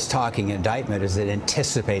of this talking indictment is it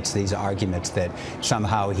anticipates these arguments that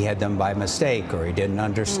somehow he had them by mistake, or he didn't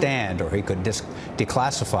understand, or he could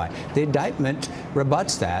declassify. The indictment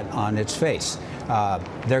rebuts that on its face.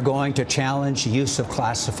 They're going to challenge use of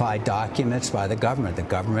classified documents by the government. The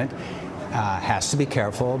government has to be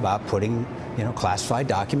careful about putting classified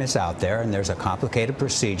documents out there, and there's a complicated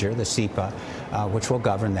procedure, the CIPA, which will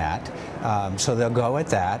govern that. So they'll go at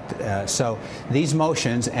that. So these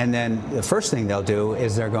motions, and then the first thing they'll do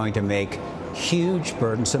is they're going to make huge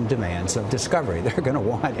burdensome demands of discovery. They're going to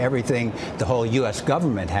want everything the whole U.S.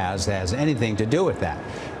 government has anything to do with that.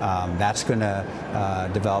 That's going to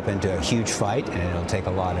develop into a huge fight, and it'll take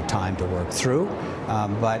a lot of time to work through.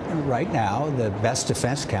 But right now, the best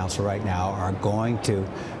defense counsel right now are going to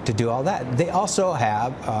do all that. They also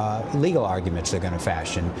have legal arguments they're going to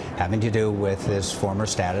fashion having to do with his former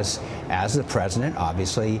status as the president,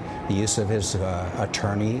 obviously the use of his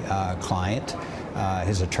attorney client,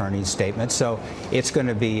 his attorney's statement. So it's going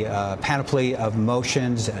to be a panoply of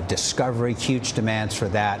motions, discovery, huge demands for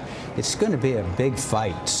that. It's going to be a big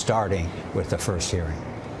fight starting with the first hearing.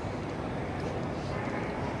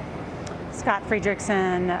 Scott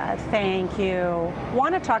Frederickson, thank you.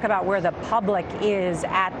 Want to talk about where the public is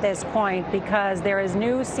at this point, because there is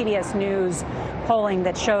new CBS News polling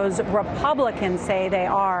that shows Republicans say they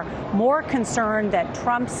are more concerned that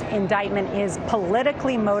Trump's indictment is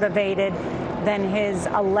politically motivated than his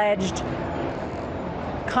alleged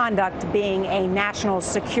conduct being a national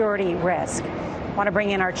security risk. Want to bring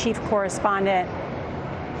in our chief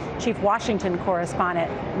Washington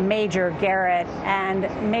correspondent, Major Garrett. And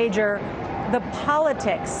Major, the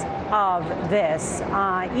politics of this,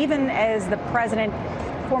 even as the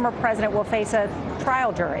former president will face a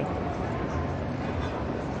trial jury.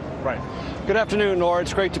 Right. Good afternoon, Nora.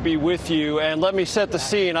 It's great to be with you. And let me set the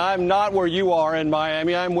scene. I'm not where you are in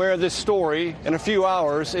Miami. I'm where this story in a few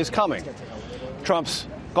hours is coming. Trump's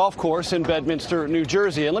golf course in Bedminster, New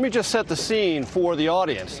Jersey. And let me just set the scene for the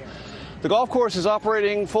audience. The golf course is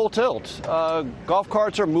operating full tilt. Golf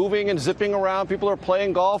carts are moving and zipping around. People are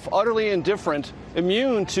playing golf, utterly indifferent,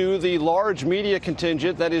 immune to the large media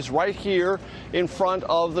contingent that is right here in front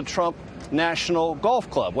of the Trump National Golf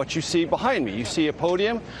Club. What you see behind me, you see a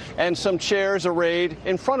podium and some chairs arrayed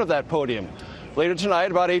in front of that podium. Later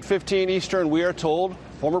tonight, about 8:15 Eastern, we are told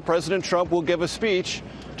former President Trump will give a speech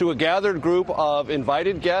to a gathered group of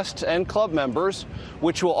invited guests and club members,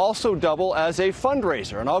 which will also double as a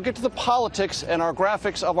fundraiser. And I'll get to the politics and our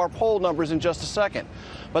graphics of our poll numbers in just a second.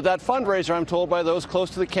 But that fundraiser, I'm told by those close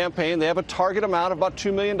to the campaign, they have a target amount of about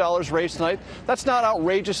 $2 million raised tonight. That's not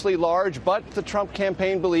outrageously large, but the Trump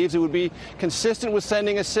campaign believes it would be consistent with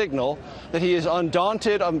sending a signal that he is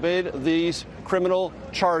undaunted amid these criminal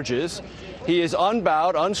charges. He is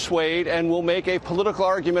unbowed, unswayed, and will make a political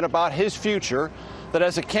argument about his future, that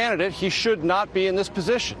as a candidate, he should not be in this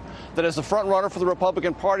position, that as the front runner for the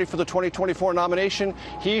Republican Party for the 2024 nomination,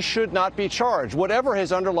 he should not be charged, whatever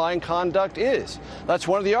his underlying conduct is. That's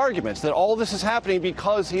one of the arguments, that all this is happening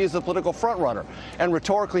because he is the political front runner. And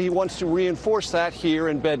rhetorically, he wants to reinforce that here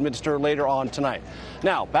in Bedminster later on tonight.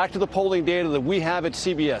 Now, back to the polling data that we have at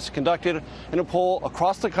CBS, conducted in a poll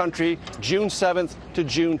across the country, June 7th to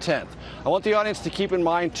June 10th. I want the audience to keep in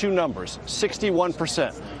mind two numbers,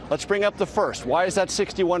 61%. Let's bring up the first. Why is that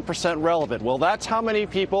 61% relevant? Well, that's how many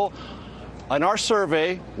people in our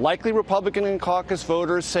survey, likely Republican and caucus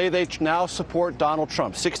voters, say they now support Donald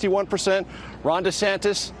Trump. 61%. Ron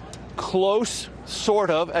DeSantis, close, sort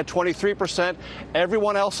of, at 23%.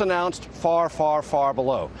 Everyone else announced far, far, far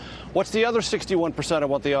below. What's the other 61% I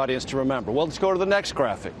want the audience to remember? Well, let's go to the next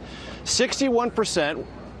graphic. 61%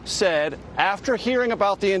 said, after hearing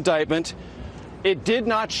about the indictment, it did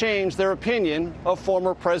not change their opinion of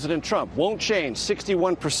former President Trump. Won't change,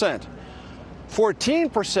 61%.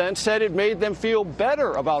 14% said it made them feel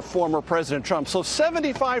better about former President Trump. So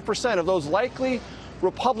 75% of those likely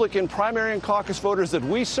Republican primary and caucus voters that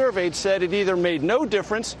we surveyed said it either made no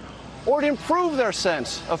difference or it improved their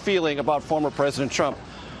sense of feeling about former President Trump.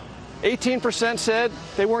 18% said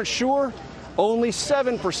they weren't sure. Only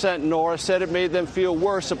 7%, Nora, said it made them feel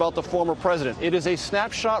worse about the former president. It is a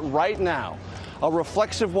snapshot right now, a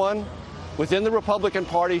reflexive one within the Republican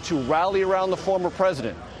Party to rally around the former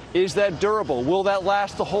president. Is that durable? Will that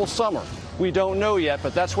last the whole summer? We don't know yet,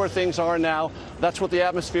 but that's where things are now. That's what the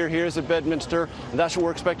atmosphere here is at Bedminster, and that's what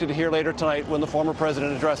we're expected to hear later tonight when the former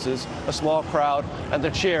president addresses a small crowd and the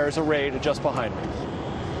chairs arrayed just behind me.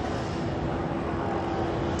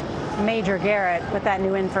 Major Garrett, with that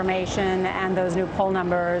new information and those new poll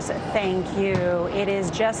numbers, thank you. It is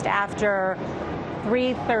just after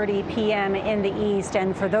 3:30 p.m. in the East,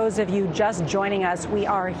 and for those of you just joining us, we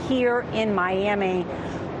are here in Miami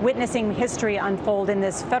witnessing history unfold in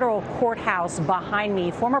this federal courthouse behind me.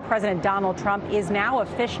 Former President Donald Trump is now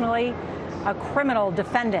officially a criminal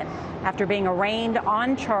defendant after being arraigned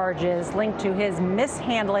on charges linked to his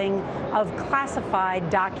mishandling of classified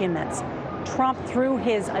documents. Trump, through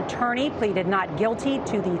his attorney, pleaded not guilty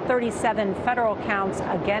to the 37 federal counts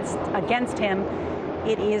against him.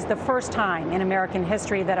 It is the first time in American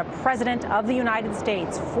history that a president of the United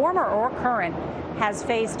States, former or current, has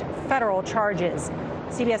faced federal charges.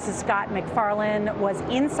 CBS's Scott MacFarlane was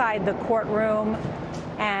inside the courtroom,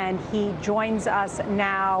 and he joins us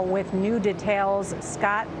now with new details.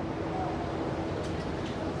 Scott?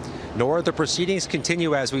 Nora, the proceedings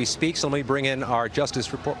continue as we speak, so let me bring in our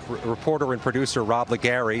justice reporter and producer, Rob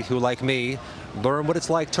Legary, who, like me, learned what it's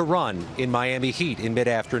like to run in Miami heat in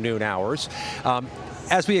mid-afternoon hours.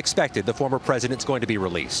 As we expected, the former president's going to be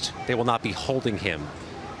released. They will not be holding him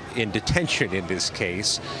in detention in this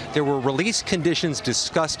case. There were release conditions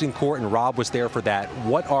discussed in court, and Rob was there for that.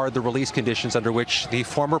 What are the release conditions under which the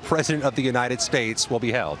former president of the United States will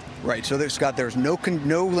be held? Right. So, Scott, there's no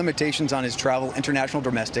limitations on his travel, international,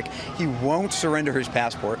 domestic. He won't surrender his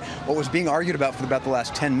passport. What was being argued about for about the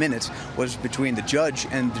last 10 minutes was between the judge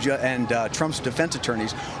and Trump's defense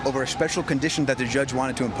attorneys over a special condition that the judge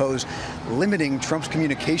wanted to impose, limiting Trump's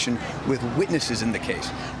communication with witnesses in the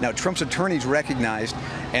case. Now, Trump's attorneys recognized,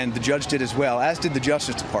 and the judge did as well, as did the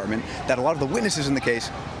Justice Department, that a lot of the witnesses in the case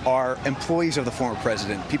are employees of the former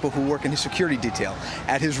president, people who work in his security detail,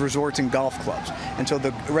 at his resorts and golf clubs. And so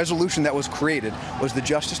the resolution that was created was the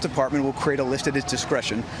Justice Department will create a list at its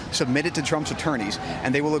discretion, submit it to Trump's attorneys,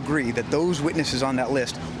 and they will agree that those witnesses on that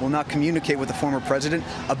list will not communicate with the former president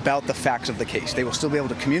about the facts of the case. They will still be able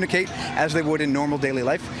to communicate as they would in normal daily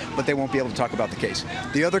life, but they won't be able to talk about the case.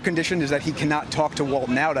 The other condition is that he cannot talk to Walt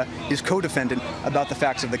Nauta, his co-defendant, about the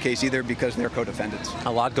facts of the case either, because they're co-defendants.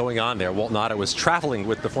 A lot going on there. Walt Nauta was traveling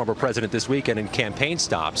with the former president this weekend in campaign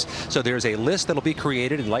stops. So there's a list that'll be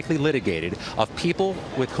created and likely litigated of people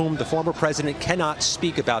with whom the former president cannot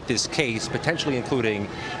speak about this case, potentially including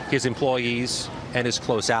his employees and his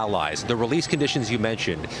close allies. The release conditions you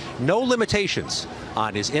mentioned, no limitations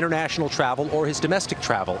on his international travel or his domestic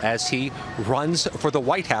travel as he runs for the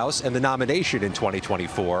White House and the nomination in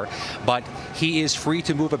 2024. But he is free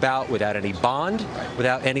to move about without any bond,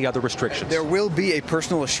 without any other restrictions. There will be a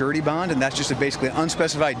personal surety bond, and that's just basically an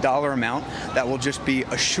unspecified dollar amount that will just be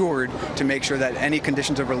assured to make sure that any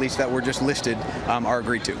conditions of release that were just listed are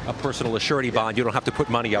agreed to. A personal surety bond, you don't have to put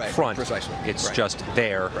money up front. Precisely. It's just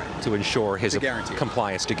there to ensure his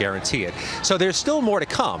compliance, to guarantee it. So there's still more to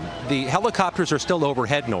come. The helicopters are still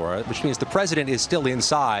overhead, Nora, which means the president is still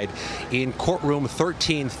inside in courtroom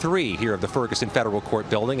 13-3 here of the Ferguson Federal Court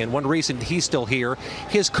building. And one reason he's still here,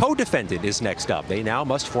 his co-defendant is next up. They now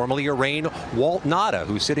must formally arraign Walt Nauta,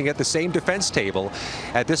 who's sitting at the same defense table.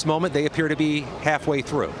 At this moment, they appear to be halfway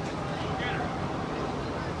through.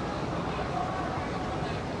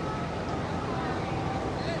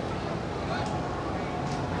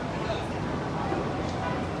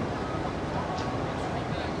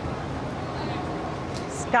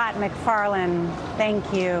 Scott MacFarlane,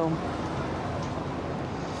 thank you.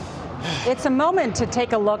 It's a moment to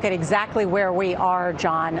take a look at exactly where we are,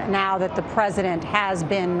 John, now that the president has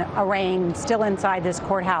been arraigned, still inside this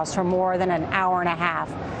courthouse for more than an hour and a half.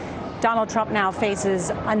 Donald Trump now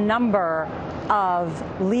faces a number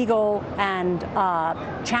of legal and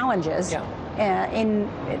challenges. Yeah.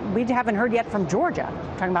 We haven't heard yet from Georgia.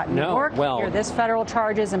 We're talking about New York, here, this federal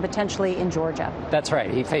charges, and potentially in Georgia. That's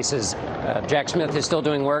right. He faces, Jack Smith is still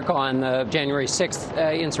doing work on the January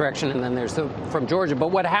 6th insurrection, and then there's from Georgia.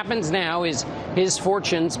 But what happens now is his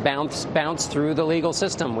fortunes bounce through the legal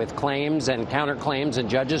system with claims and counterclaims and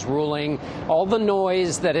judges ruling. All the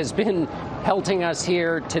noise that has been pelting us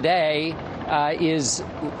here today is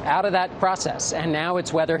out of that process. And now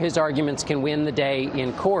it's whether his arguments can win the day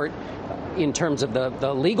in court. in terms of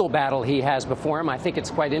the legal battle he has before him. I think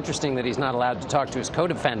it's quite interesting that he's not allowed to talk to his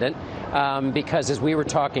co-defendant because, as we were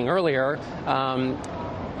talking earlier,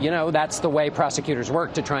 you know, that's the way prosecutors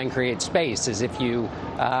work to try and create space, is if you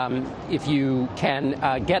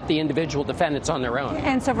can get the individual defendants on their own.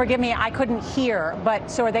 And so forgive me, I couldn't hear, but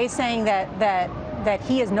so are they saying that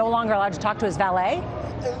he is no longer allowed to talk to his valet?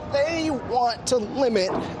 They want to limit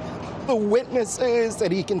the witnesses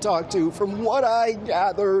that he can talk to. From what I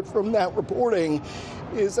gathered from that reporting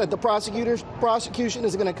is that the prosecution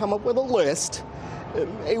is going to come up with a list.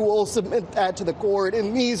 They will submit that to the court,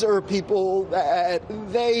 and these are people that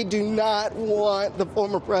they do not want the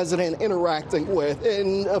former president interacting with.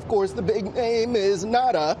 And of course, the big name is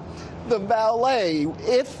Nada, the valet.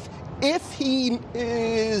 If he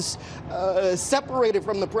is separated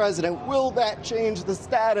from the president, will that change the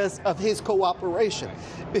status of his cooperation?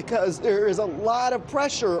 Because there is a lot of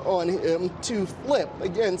pressure on him to flip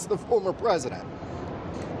against the former president.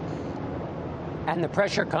 And the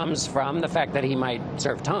pressure comes from the fact that he might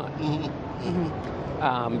serve time.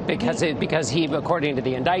 Because he, according to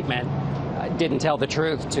the indictment, didn't tell the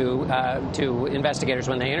truth to investigators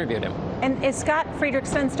when they interviewed him. And is Scott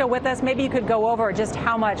Friedrichsen still with us? Maybe you could go over just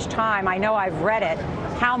how much time, I know I've read it,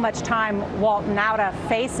 how much time Walt Nauta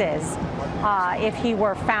faces if he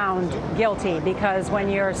were found guilty. Because when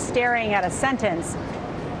you're staring at a sentence,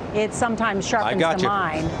 it sometimes sharpens the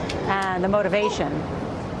mind and the motivation.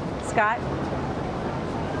 Scott?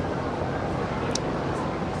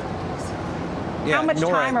 Yeah, how much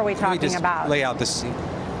Nora, time are we talking about? Lay out the scene.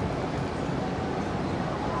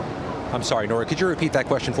 I'm sorry, Nora, could you repeat that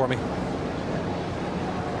question for me?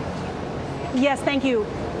 Yes, thank you.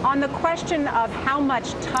 On the question of how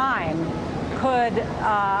much time could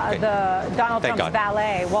the Donald Trump's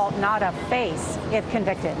valet, Walt Nauta, face if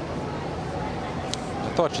convicted?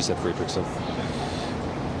 I thought she said Friedrichsen.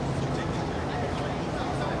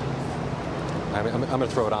 I'm going to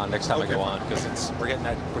throw it on next time I go on, because we're getting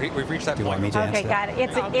that. We've reached that point. Want me to answer got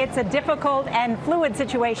it. It's a difficult and fluid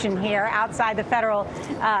situation here outside the federal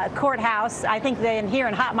courthouse. I think that here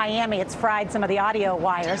in hot Miami, it's fried some of the audio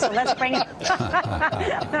wires. So let's bring it.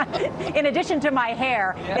 In addition to my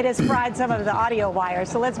hair, it has fried some of the audio wires.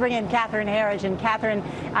 So let's bring in Catherine Herridge. And Catherine,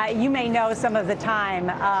 you may know some of the time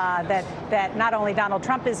that not only Donald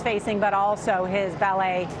Trump is facing, but also his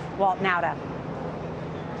valet, Walt Nauta.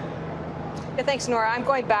 Yeah, thanks, Nora. I'm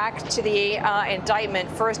going back to the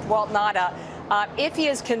indictment. First, Walt Nauta. If he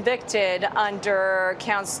is convicted under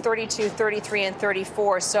counts 32, 33, and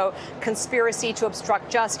 34, so conspiracy to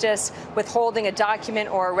obstruct justice, withholding a document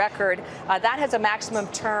or a record, that has a maximum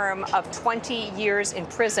term of 20 years in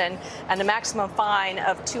prison and a maximum fine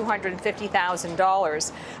of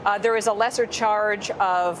 $250,000. There is a lesser charge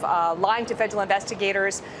of lying to federal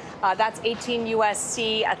investigators. That's 18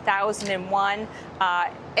 U.S.C. 1001.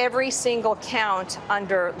 Every single count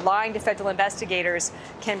under lying to federal investigators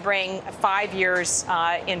can bring 5 years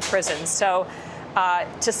in prison. So,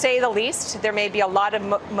 to say the least, there may be a lot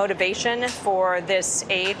of motivation for this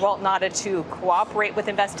aide, Walt Nauta, to cooperate with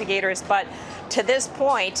investigators. But to this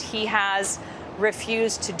point, he has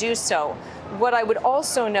refused to do so. What I would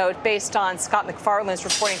also note, based on Scott McFarland's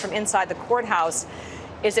reporting from inside the courthouse,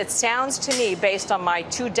 is it sounds to me, based on my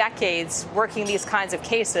 2 decades working these kinds of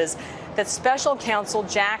cases, that Special Counsel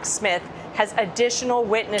Jack Smith has additional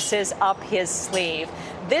witnesses up his sleeve.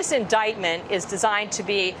 This indictment is designed to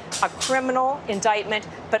be a criminal indictment,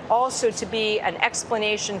 but also to be an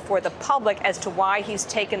explanation for the public as to why he's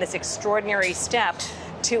taken this extraordinary step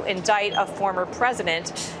to indict a former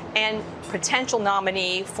president and potential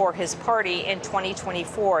nominee for his party in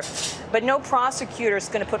 2024. But no prosecutor is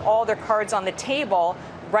going to put all their cards on the table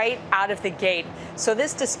right out of the gate. So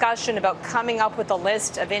this discussion about coming up with a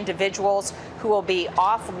list of individuals who will be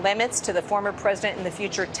off limits to the former president in the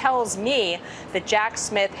future tells me that Jack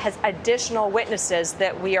Smith has additional witnesses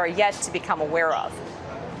that we are yet to become aware of.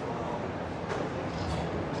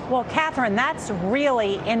 Well, Catherine, that's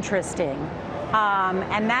really interesting.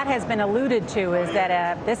 And that has been alluded to, is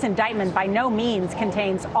that this indictment by no means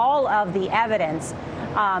contains all of the evidence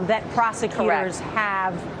that prosecutors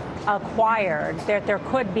have acquired. There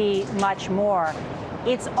could be much more.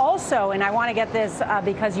 It's also, and I want to get this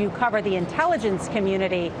because you cover the intelligence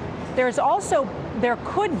community, there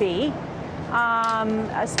could be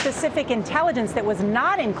a specific intelligence that was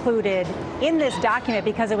not included in this document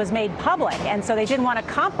because it was made public, and so they didn't want to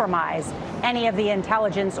compromise any of the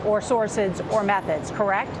intelligence or sources or methods,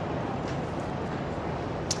 correct?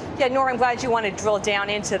 Yeah, Nora, I'm glad you want to drill down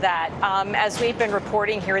into that. As we've been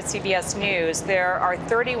reporting here at CBS News, there are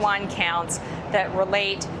 31 counts that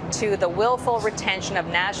relate to the willful retention of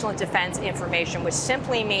national defense information, which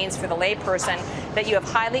simply means for the layperson that you have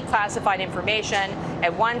highly classified information.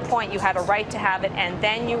 At one point, you had a right to have it, and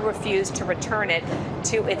then you refused to return it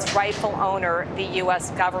to its rightful owner, the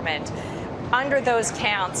U.S. government. Under those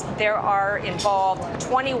counts, there are involved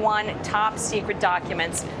 21 top secret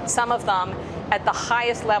documents, some of them at the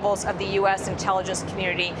highest levels of the U.S. intelligence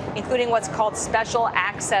community, including what's called special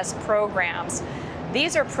access programs.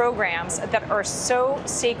 These are programs that are so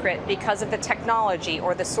secret because of the technology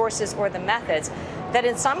or the sources or the methods that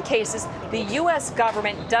in some cases the U.S.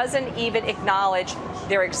 government doesn't even acknowledge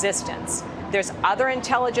their existence. There's other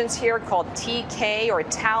intelligence here called TK or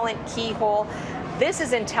Talent Keyhole. This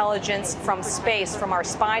is intelligence from space, from our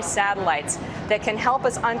spy satellites, that can help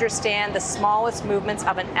us understand the smallest movements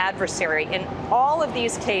of an adversary. In all of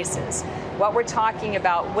these cases, what we're talking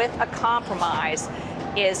about with a compromise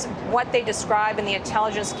is what they describe in the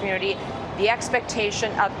intelligence community, the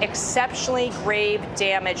expectation of exceptionally grave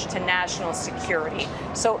damage to national security.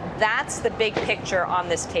 So that's the big picture on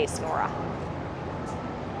this case, Nora.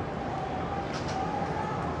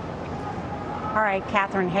 All right,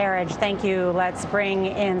 Catherine Herridge, thank you. Let's bring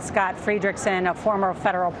in Scott Friedrichsen, a former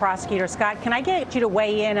federal prosecutor. Scott, can I get you to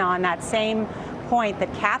weigh in on that same point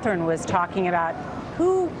that Catherine was talking about?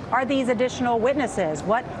 Who are these additional witnesses?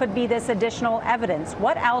 What could be this additional evidence?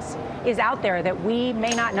 What else is out there that we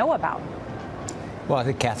may not know about? Well, I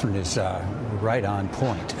think Catherine is right on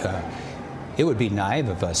point. It would be naive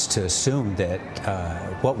of us to assume that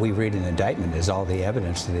what we read in the indictment is all the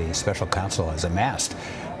evidence the special counsel has amassed.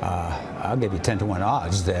 I'll give you 10-to-1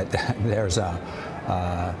 odds that there's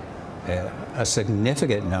a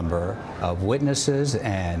significant number of witnesses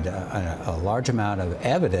and a large amount of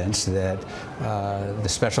evidence that the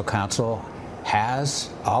special counsel has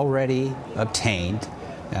already obtained,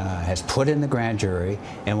 has put in the grand jury,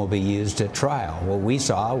 and will be used at trial. What we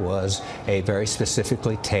saw was a very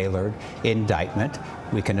specifically tailored indictment.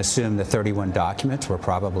 We can assume the 31 documents were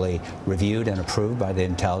probably reviewed and approved by the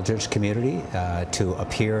intelligence community to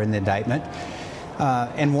appear in the indictment.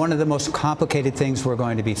 And one of the most complicated things we're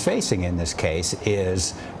going to be facing in this case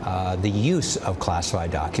is the use of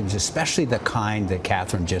classified documents, especially the kind that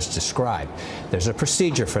Catherine just described. There's a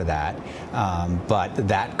procedure for that, but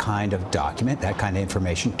that kind of document, that kind of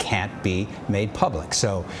information can't be made public.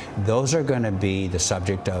 So those are going to be the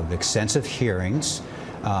subject of extensive hearings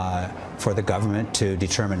for the government to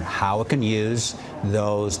determine how it can use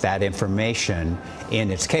that information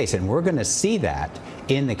in its case. And we're going to see that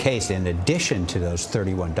in the case in addition to those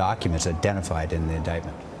 31 documents identified in the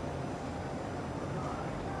indictment.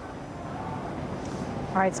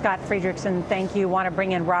 All right, Scott Friedrichsen, thank you. Want to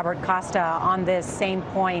bring in Robert Costa on this same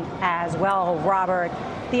point as well. Robert,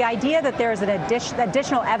 the idea that there's an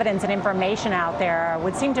additional evidence and information out there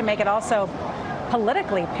would seem to make it also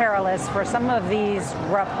politically perilous for some of these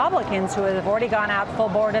Republicans who have already gone out full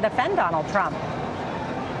bore to defend Donald Trump.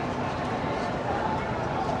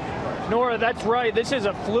 Nora, that's right. This is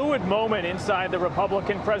a fluid moment inside the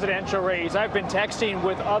Republican presidential race. I've been texting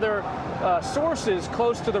with other sources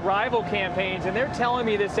close to the rival campaigns, and they're telling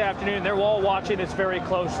me this afternoon they're all watching this very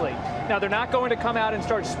closely. Now, they're not going to come out and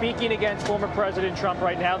start speaking against former President Trump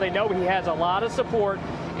right now. They know he has a lot of support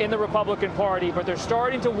in the Republican Party, but they're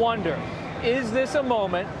starting to wonder, is this a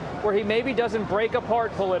moment where he maybe doesn't break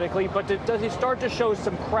apart politically, but does he start to show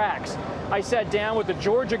some cracks? I sat down with the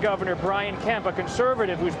Georgia governor, Brian Kemp, a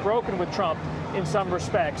conservative who's broken with Trump in some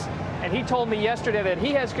respects, and he told me yesterday that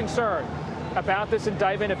he has concern about this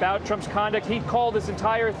indictment, about Trump's conduct. He called this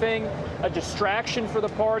entire thing a distraction for the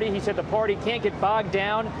party. He said the party can't get bogged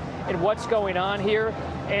down in what's going on here.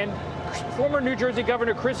 And former New Jersey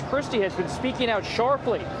Governor Chris Christie has been speaking out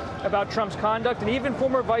sharply about Trump's conduct, and even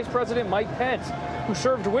former Vice President Mike Pence, who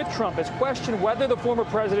served with Trump, has questioned whether the former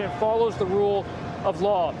president follows the rule of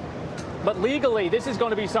law. But legally, this is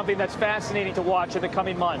going to be something that's fascinating to watch in the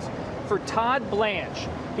coming months. For Todd Blanche,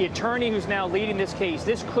 the attorney who's now leading this case,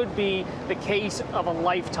 this could be the case of a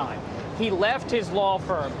lifetime. He left his law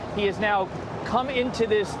firm. He has now come into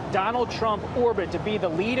this Donald Trump orbit to be the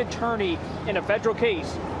lead attorney in a federal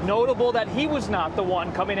case. Notable that he was not the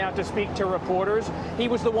one coming out to speak to reporters. He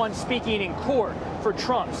was the one speaking in court for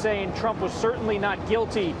Trump, saying Trump was certainly not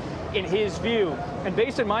guilty in his view. And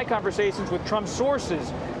based on my conversations with Trump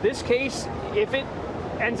sources, this case, if it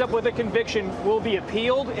ends up with a conviction, will be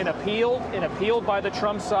appealed and appealed and appealed by the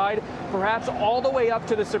Trump side, perhaps all the way up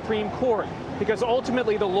to the Supreme Court, because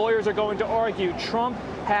ultimately the lawyers are going to argue Trump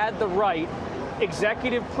had the right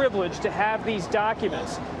executive privilege to have these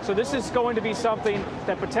documents. So this is going to be something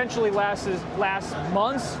that potentially lasts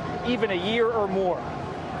months, even a year or more.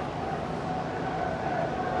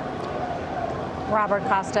 Robert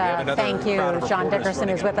Costa, thank you. John Dickerson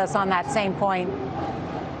is with us on that same point.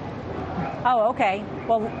 Oh, okay.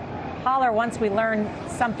 Well, holler once we learn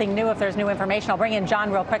something new, if there's new information. I'll bring in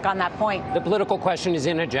John real quick on that point. The political question is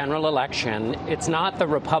in a general election. It's not the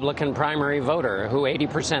Republican primary voter who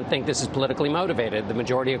 80% think this is politically motivated. The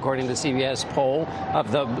majority, according to the CBS poll,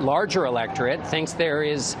 of the larger electorate thinks there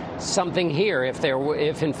is something here if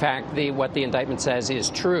in fact what the indictment says is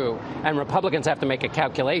true. And Republicans have to make a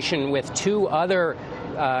calculation with two other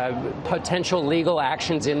potential legal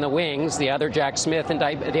actions in the wings, the other Jack Smith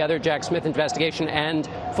investigation and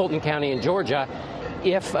Fulton County in Georgia.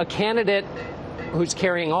 If a candidate who's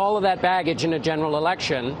carrying all of that baggage in a general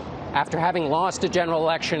election, after having lost a general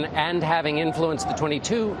election and having influenced the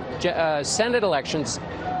 22 Senate elections,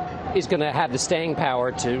 is going to have the staying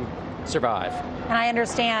power to survive. And I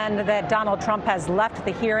understand that Donald Trump has left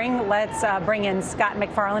the hearing. Let's bring in Scott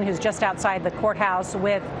McFarland, who's just outside the courthouse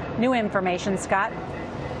with new information. Scott.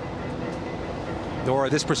 Nora,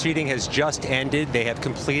 this proceeding has just ended. They have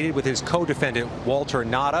completed with his co-defendant, Walter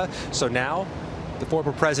Nada. So now the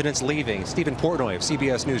former president's leaving. Stephen Portnoy of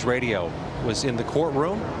CBS News Radio was in the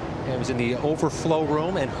courtroom and was in the overflow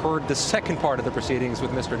room and heard the second part of the proceedings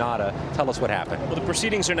with Mr. Nada. Tell us what happened. Well, the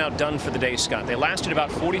proceedings are now done for the day, Scott. They lasted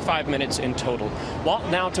about 45 minutes in total. Walt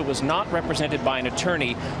Nauta was not represented by an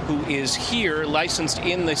attorney who is here licensed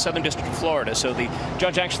in the Southern District of Florida. So the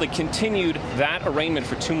judge actually continued that arraignment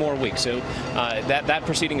for 2 more weeks. So that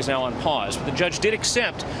proceeding is now on pause. But the judge did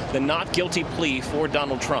accept the not guilty plea for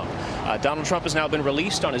Donald Trump. Donald Trump has now been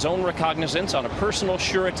released on his own recognizance on a personal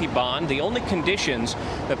surety bond. The only conditions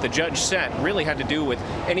that the judge set really had to do with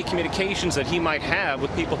any communications that he might have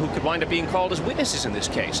with people who could wind up being called as witnesses in this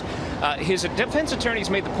case. His defense attorneys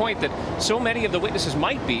made the point that so many of the witnesses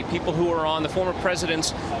might be people who are on the former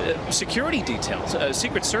president's security details,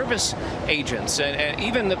 Secret Service agents, and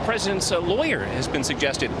even the president's lawyer has been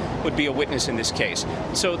suggested would be a witness in this case.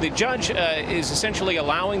 So the judge is essentially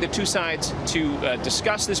allowing the two sides to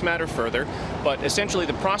discuss this matter further, but essentially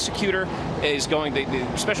the prosecutor is going,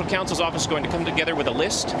 the special counsel's office is going to come together with a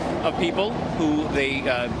list of people who they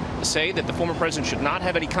say that the former president should not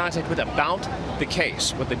have any contact with about the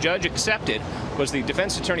case. What the judge accepted was the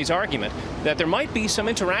defense attorney's argument that there might be some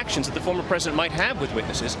interactions that the former president might have with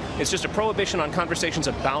witnesses. It's just a prohibition on conversations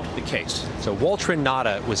about the case. So Walter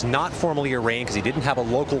Nada was not formally arraigned because he didn't have a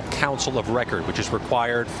local counsel of record, which is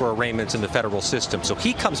required for arraignments in the federal system. So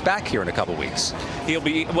he comes back here in a couple weeks.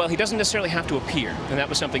 Well, he doesn't necessarily have to appear, and that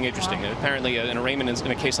was something interesting. Apparently, an arraignment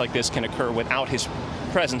in a case like this can occur without his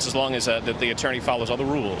presence as long as the attorney follows all the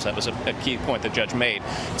rules. That was a key point the judge made.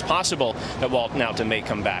 It's possible that Walt Nauta may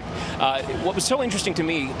come back. What was so interesting to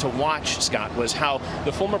me to watch, Scott, was how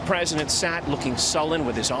the former president sat looking sullen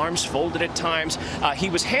with his arms folded at times. He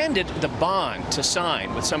was handed the bond to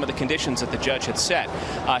sign with some of the conditions that the judge had set.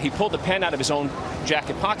 He pulled the pen out of his own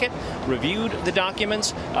jacket pocket, reviewed the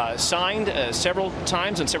documents, signed several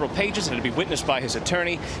times on several pages, and had to be witnessed by his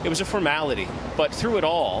attorney. It was a formality. But through it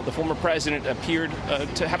all, the former president appeared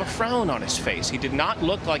to have a frown on his face. He did not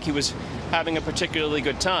look like he was having a particularly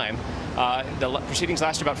good time. The proceedings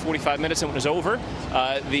lasted about 45 minutes, and when it was over,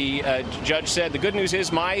 the judge said, the good news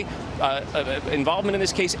is my involvement in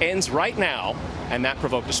this case ends right now, and that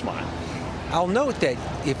provoked a smile. I'll note that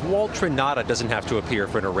if Walter Nada doesn't have to appear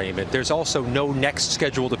for an arraignment, there's also no next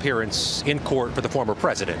scheduled appearance in court for the former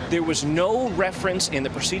president. There was no reference in the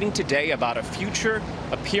proceeding today about a future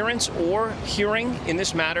appearance or hearing in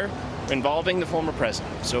this matter involving the former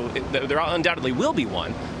president. So there undoubtedly will be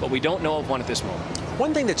one, but we don't know of one at this moment.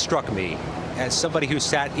 One thing that struck me as somebody who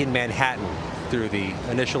sat in Manhattan through the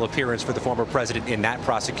initial appearance for the former president in that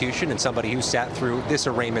prosecution and somebody who sat through this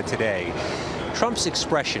arraignment today, Trump's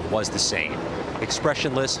expression was the same.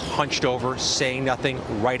 Expressionless, hunched over, saying nothing,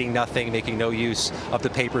 writing nothing, making no use of the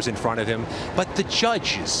papers in front of him. But the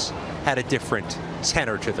judges had a different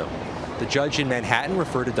tenor to them. The judge in Manhattan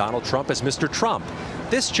referred to Donald Trump as Mr. Trump.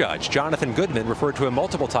 This judge, Jonathan Goodman, referred to him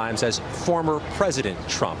multiple times as former President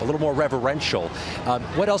Trump, a little more reverential.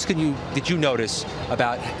 What else did you notice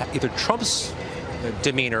about either Trump's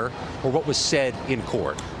demeanor or what was said in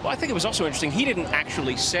court? Well, I think it was also interesting. He didn't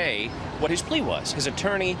actually say what his plea was. His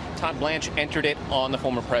attorney, Todd Blanche, entered it on the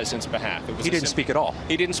former president's behalf. He didn't speak at all.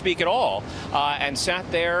 He didn't speak at all, and sat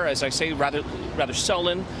there, as I say, rather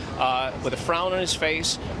sullen, with a frown on his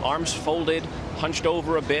face, arms folded, hunched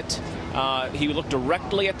over a bit. He looked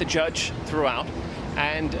directly at the judge throughout.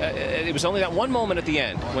 And it was only that one moment at the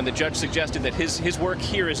end when the judge suggested that his work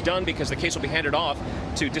here is done because the case will be handed off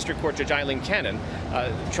to District Court Judge Eileen Cannon.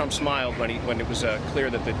 Trump smiled when it was clear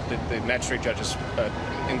that the magistrate judge's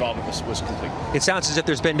involvement was complete. It sounds as if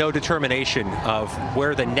there's been no determination of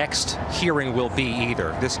where the next hearing will be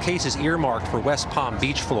either. This case is earmarked for West Palm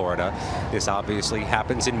Beach, Florida. This obviously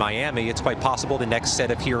happens in Miami. It's quite possible the next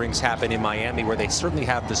set of hearings happen in Miami, where they certainly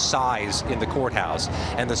have the size in the courthouse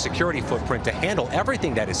and the security footprint to handle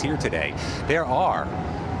everything that is here today. There are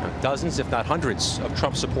dozens, if not hundreds, of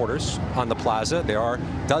Trump supporters on the plaza. There are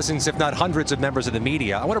dozens, if not hundreds, of members of the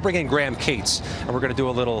media. I want to bring in Graham Cates, and we're going to do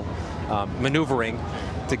a little maneuvering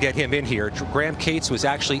to get him in here. Graham Cates was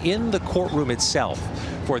actually in the courtroom itself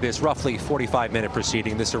for this roughly 45-minute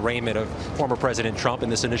proceeding, this arraignment of former President Trump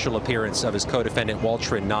and this initial appearance of his co-defendant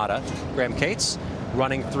Walter Nada. Graham Cates,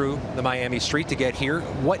 running through the Miami street to get here.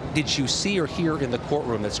 What did you see or hear in the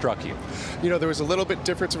courtroom that struck you? You know, there was a little bit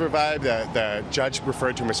difference of a vibe. The judge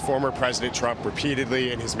referred to him as former President Trump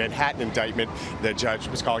repeatedly in his Manhattan indictment. The judge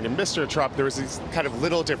was calling him Mr. Trump. There was these kind of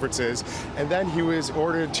little differences. And then he was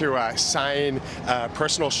ordered to sign a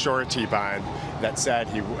personal surety bond that said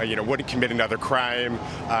he wouldn't commit another crime,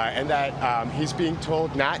 and that he's being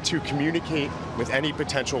told not to communicate with any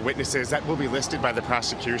potential witnesses that will be listed by the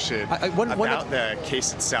prosecution about the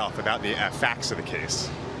case itself, about the facts of the case.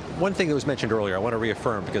 One thing that was mentioned earlier, I want to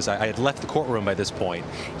reaffirm, because I had left the courtroom by this point.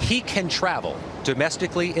 He can travel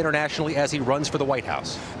domestically, internationally, as he runs for the White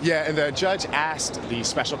House. Yeah, and the judge asked the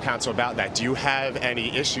special counsel about that. Do you have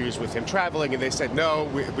any issues with him traveling? And they said, no,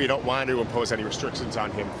 we don't want to impose any restrictions on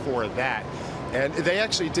him for that. And they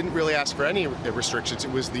actually didn't really ask for any restrictions.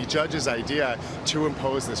 It was the judge's idea to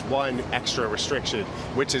impose this one extra restriction,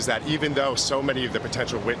 which is that even though so many of the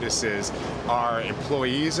potential witnesses are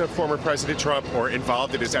employees of former President Trump or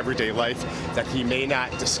involved in his everyday life, that he may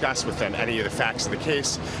not discuss with them any of the facts of the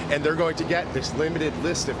case. And they're going to get this limited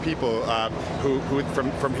list of people who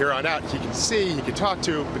from here on out, he can see, he can talk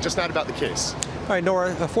to, but just not about the case. All right,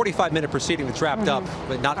 Nora, a 45-minute proceeding that's wrapped up,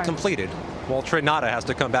 but not completed. Walter Nada has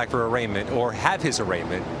to come back for arraignment, or have his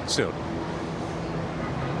arraignment soon.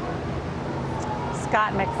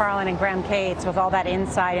 Scott McFarland and Graham Cates with all that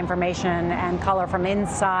inside information and color from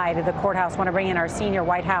inside the courthouse. Want to bring in our senior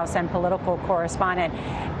White House and political correspondent,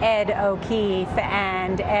 Ed O'Keefe.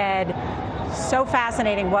 And Ed, so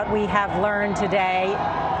fascinating what we have learned today.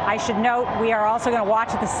 I should note we are also going to watch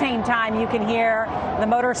at the same time. You can hear the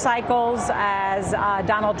motorcycles as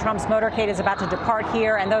Donald Trump's motorcade is about to depart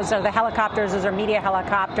here, and those are the helicopters. Those are media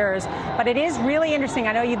helicopters. But it is really interesting.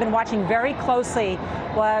 I know you've been watching very closely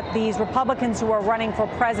what these Republicans who are running for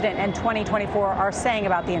president in 2024 are saying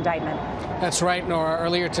about the indictment. That's right, Nora.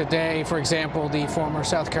 Earlier today, for example, the former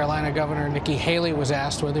South Carolina Governor Nikki Haley was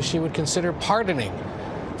asked whether she would consider pardoning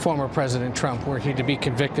former President Trump were he to be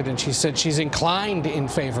convicted, and she said she's inclined in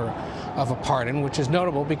favor of a pardon, which is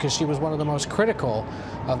notable because she was one of the most critical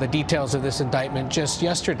of the details of this indictment just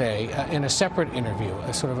yesterday in a separate interview,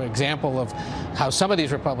 a sort of example of how some of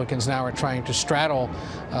these Republicans now are trying to straddle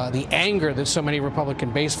the anger that so many Republican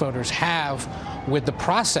base voters have with the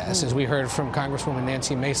process, as we heard from Congresswoman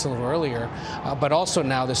Nancy Mace a little earlier, but also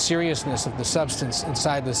now the seriousness of the substance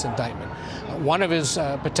inside this indictment. One of his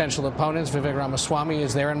potential opponents, Vivek Ramaswamy,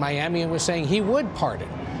 is there in Miami and was saying he would pardon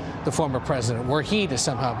the former president were he to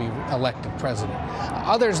somehow be elected president.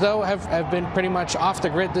 Others, though, have been pretty much off the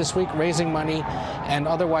grid this week, raising money and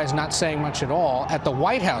otherwise not saying much at all. At the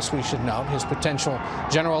White House, we should note, his potential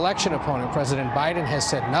general election opponent, President Biden, has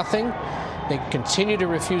said nothing. They continue to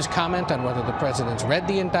refuse comment on whether the president's read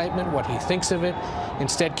the indictment, what he thinks of it,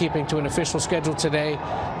 instead keeping to an official schedule today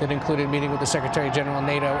that included meeting with the Secretary General of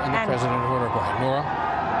NATO and the President of Uruguay. Nora?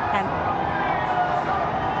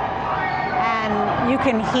 And you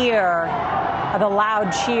can hear the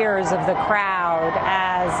loud cheers of the crowd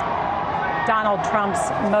as Donald Trump's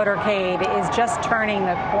motorcade is just turning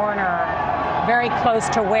the corner very close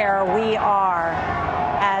to where we are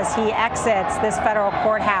as he exits this federal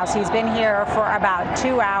courthouse. He's been here for about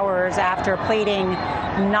 2 hours after pleading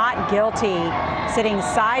not guilty, sitting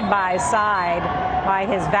side by side by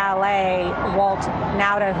his valet, Walt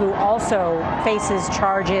Nauta, who also faces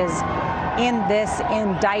charges in this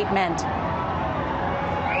indictment.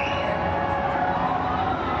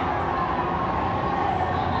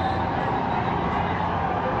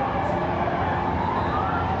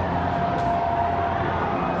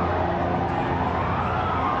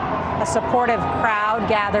 A supportive crowd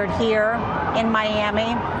gathered here in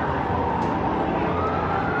Miami.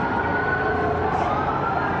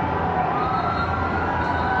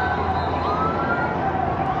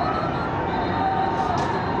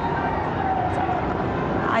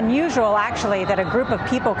 unusual, actually, that a group of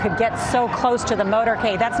people could get so close to the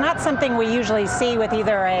motorcade. That's not something we usually see with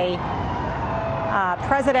either a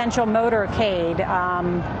presidential motorcade.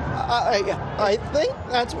 I think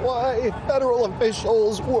that's why federal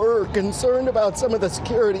officials were concerned about some of the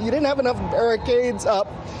security. You didn't have enough barricades up.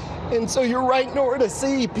 And so you're right, Nora, to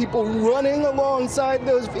see people running alongside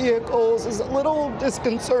those vehicles is a little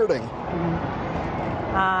disconcerting.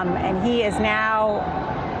 And he is now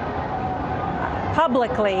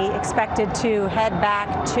publicly expected to head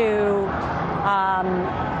back to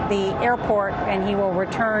the airport, and he will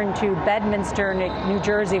return to Bedminster, New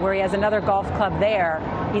Jersey, where he has another golf club there.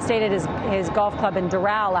 He stayed at his golf club in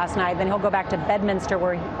Doral last night. Then he'll go back to Bedminster,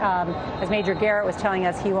 where, as Major Garrett was telling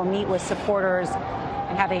us, he will meet with supporters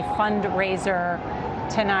and have a fundraiser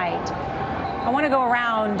tonight. I want to go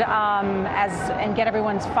around and get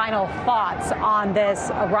everyone's final thoughts on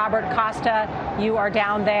this. Robert Costa, you are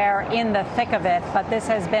down there in the thick of it, but this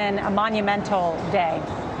has been a monumental day.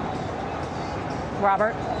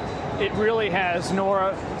 Robert? It really has,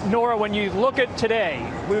 Nora. Nora, when you look at today,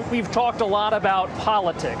 we've talked a lot about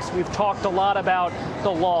politics. We've talked a lot about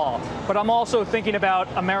the law. But I'm also thinking about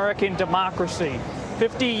American democracy.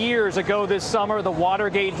 50 years ago this summer, the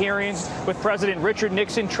Watergate hearings with President Richard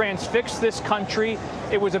Nixon transfixed this country.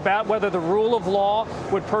 It was about whether the rule of law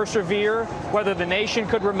would persevere, whether the nation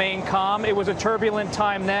could remain calm. It was a turbulent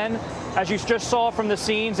time then. As you just saw from the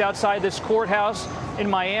scenes outside this courthouse in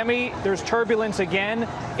Miami, there's turbulence again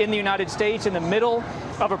in the United States in the middle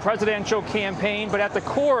of a presidential campaign. But at the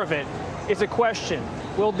core of it is a question: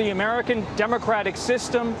 will the American democratic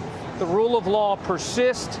system, the rule of law,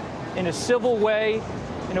 persist in a civil way,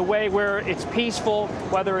 in a way where it's peaceful,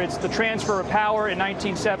 whether it's the transfer of power in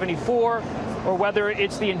 1974 or whether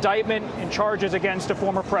it's the indictment and charges against a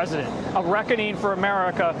former president? A reckoning for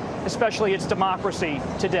America, especially its democracy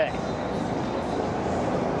today.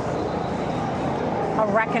 A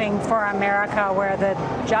reckoning for America where the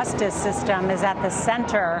justice system is at the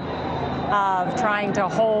center of trying to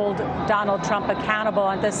hold Donald Trump accountable.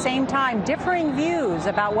 At the same time, differing views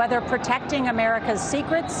about whether protecting America's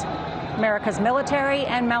secrets, America's military,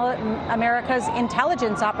 and America's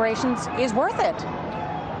intelligence operations is worth it.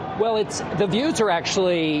 Well, the views are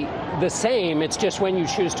actually the same. It's just when you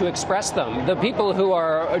choose to express them. The people who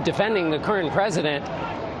are defending the current president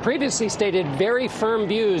previously stated very firm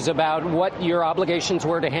views about what your obligations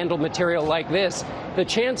were to handle material like this. The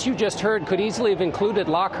chants you just heard could easily have included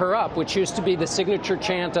 "lock her up," which used to be the signature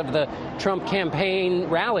chant of the Trump campaign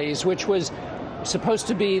rallies, which was supposed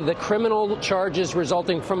to be the criminal charges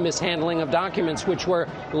resulting from mishandling of documents, which were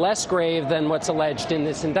less grave than what's alleged in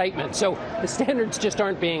this indictment. So the standards just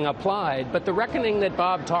aren't being applied. But the reckoning that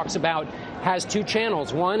Bob talks about has two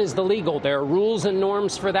channels. One is the legal. There are rules and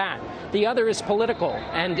norms for that. The other is political.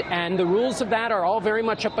 And the rules of that are all very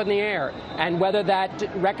much up in the air. And whether that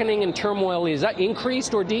reckoning and turmoil is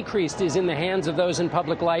increased or decreased is in the hands of those in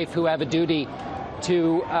public life who have a duty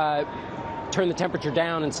to turn the temperature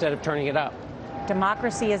down instead of turning it up.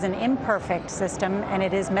 Democracy is an imperfect system, and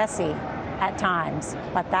it is messy at times.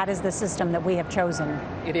 But that is the system that we have chosen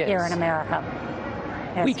here in America.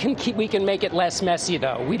 Yes. We can make it less messy,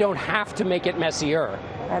 though. We don't have to make it messier.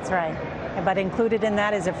 That's right. But included in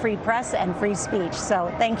that is a free press and free speech.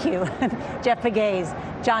 So thank you, Jeff Pegues,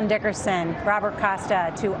 John Dickerson, Robert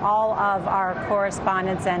Costa, to all of our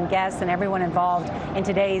correspondents and guests and everyone involved in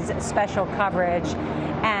today's special coverage.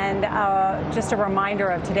 And just a reminder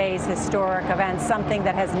of today's historic event, something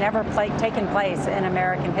that has never taken place in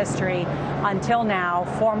American history until now.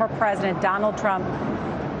 Former President Donald Trump,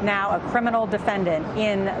 now a criminal defendant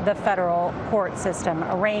in the federal court system,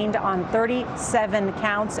 arraigned on 37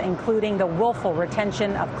 counts, including the willful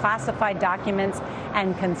retention of classified documents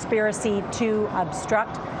and conspiracy to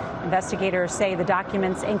obstruct. Investigators say the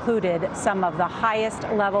documents included some of the highest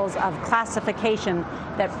levels of classification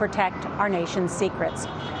that protect our nation's secrets.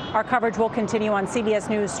 Our coverage will continue on CBS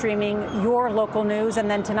News, streaming your local news, and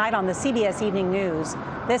then tonight on the CBS Evening News.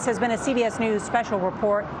 This has been a CBS News special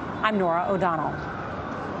report. I'm Nora O'Donnell.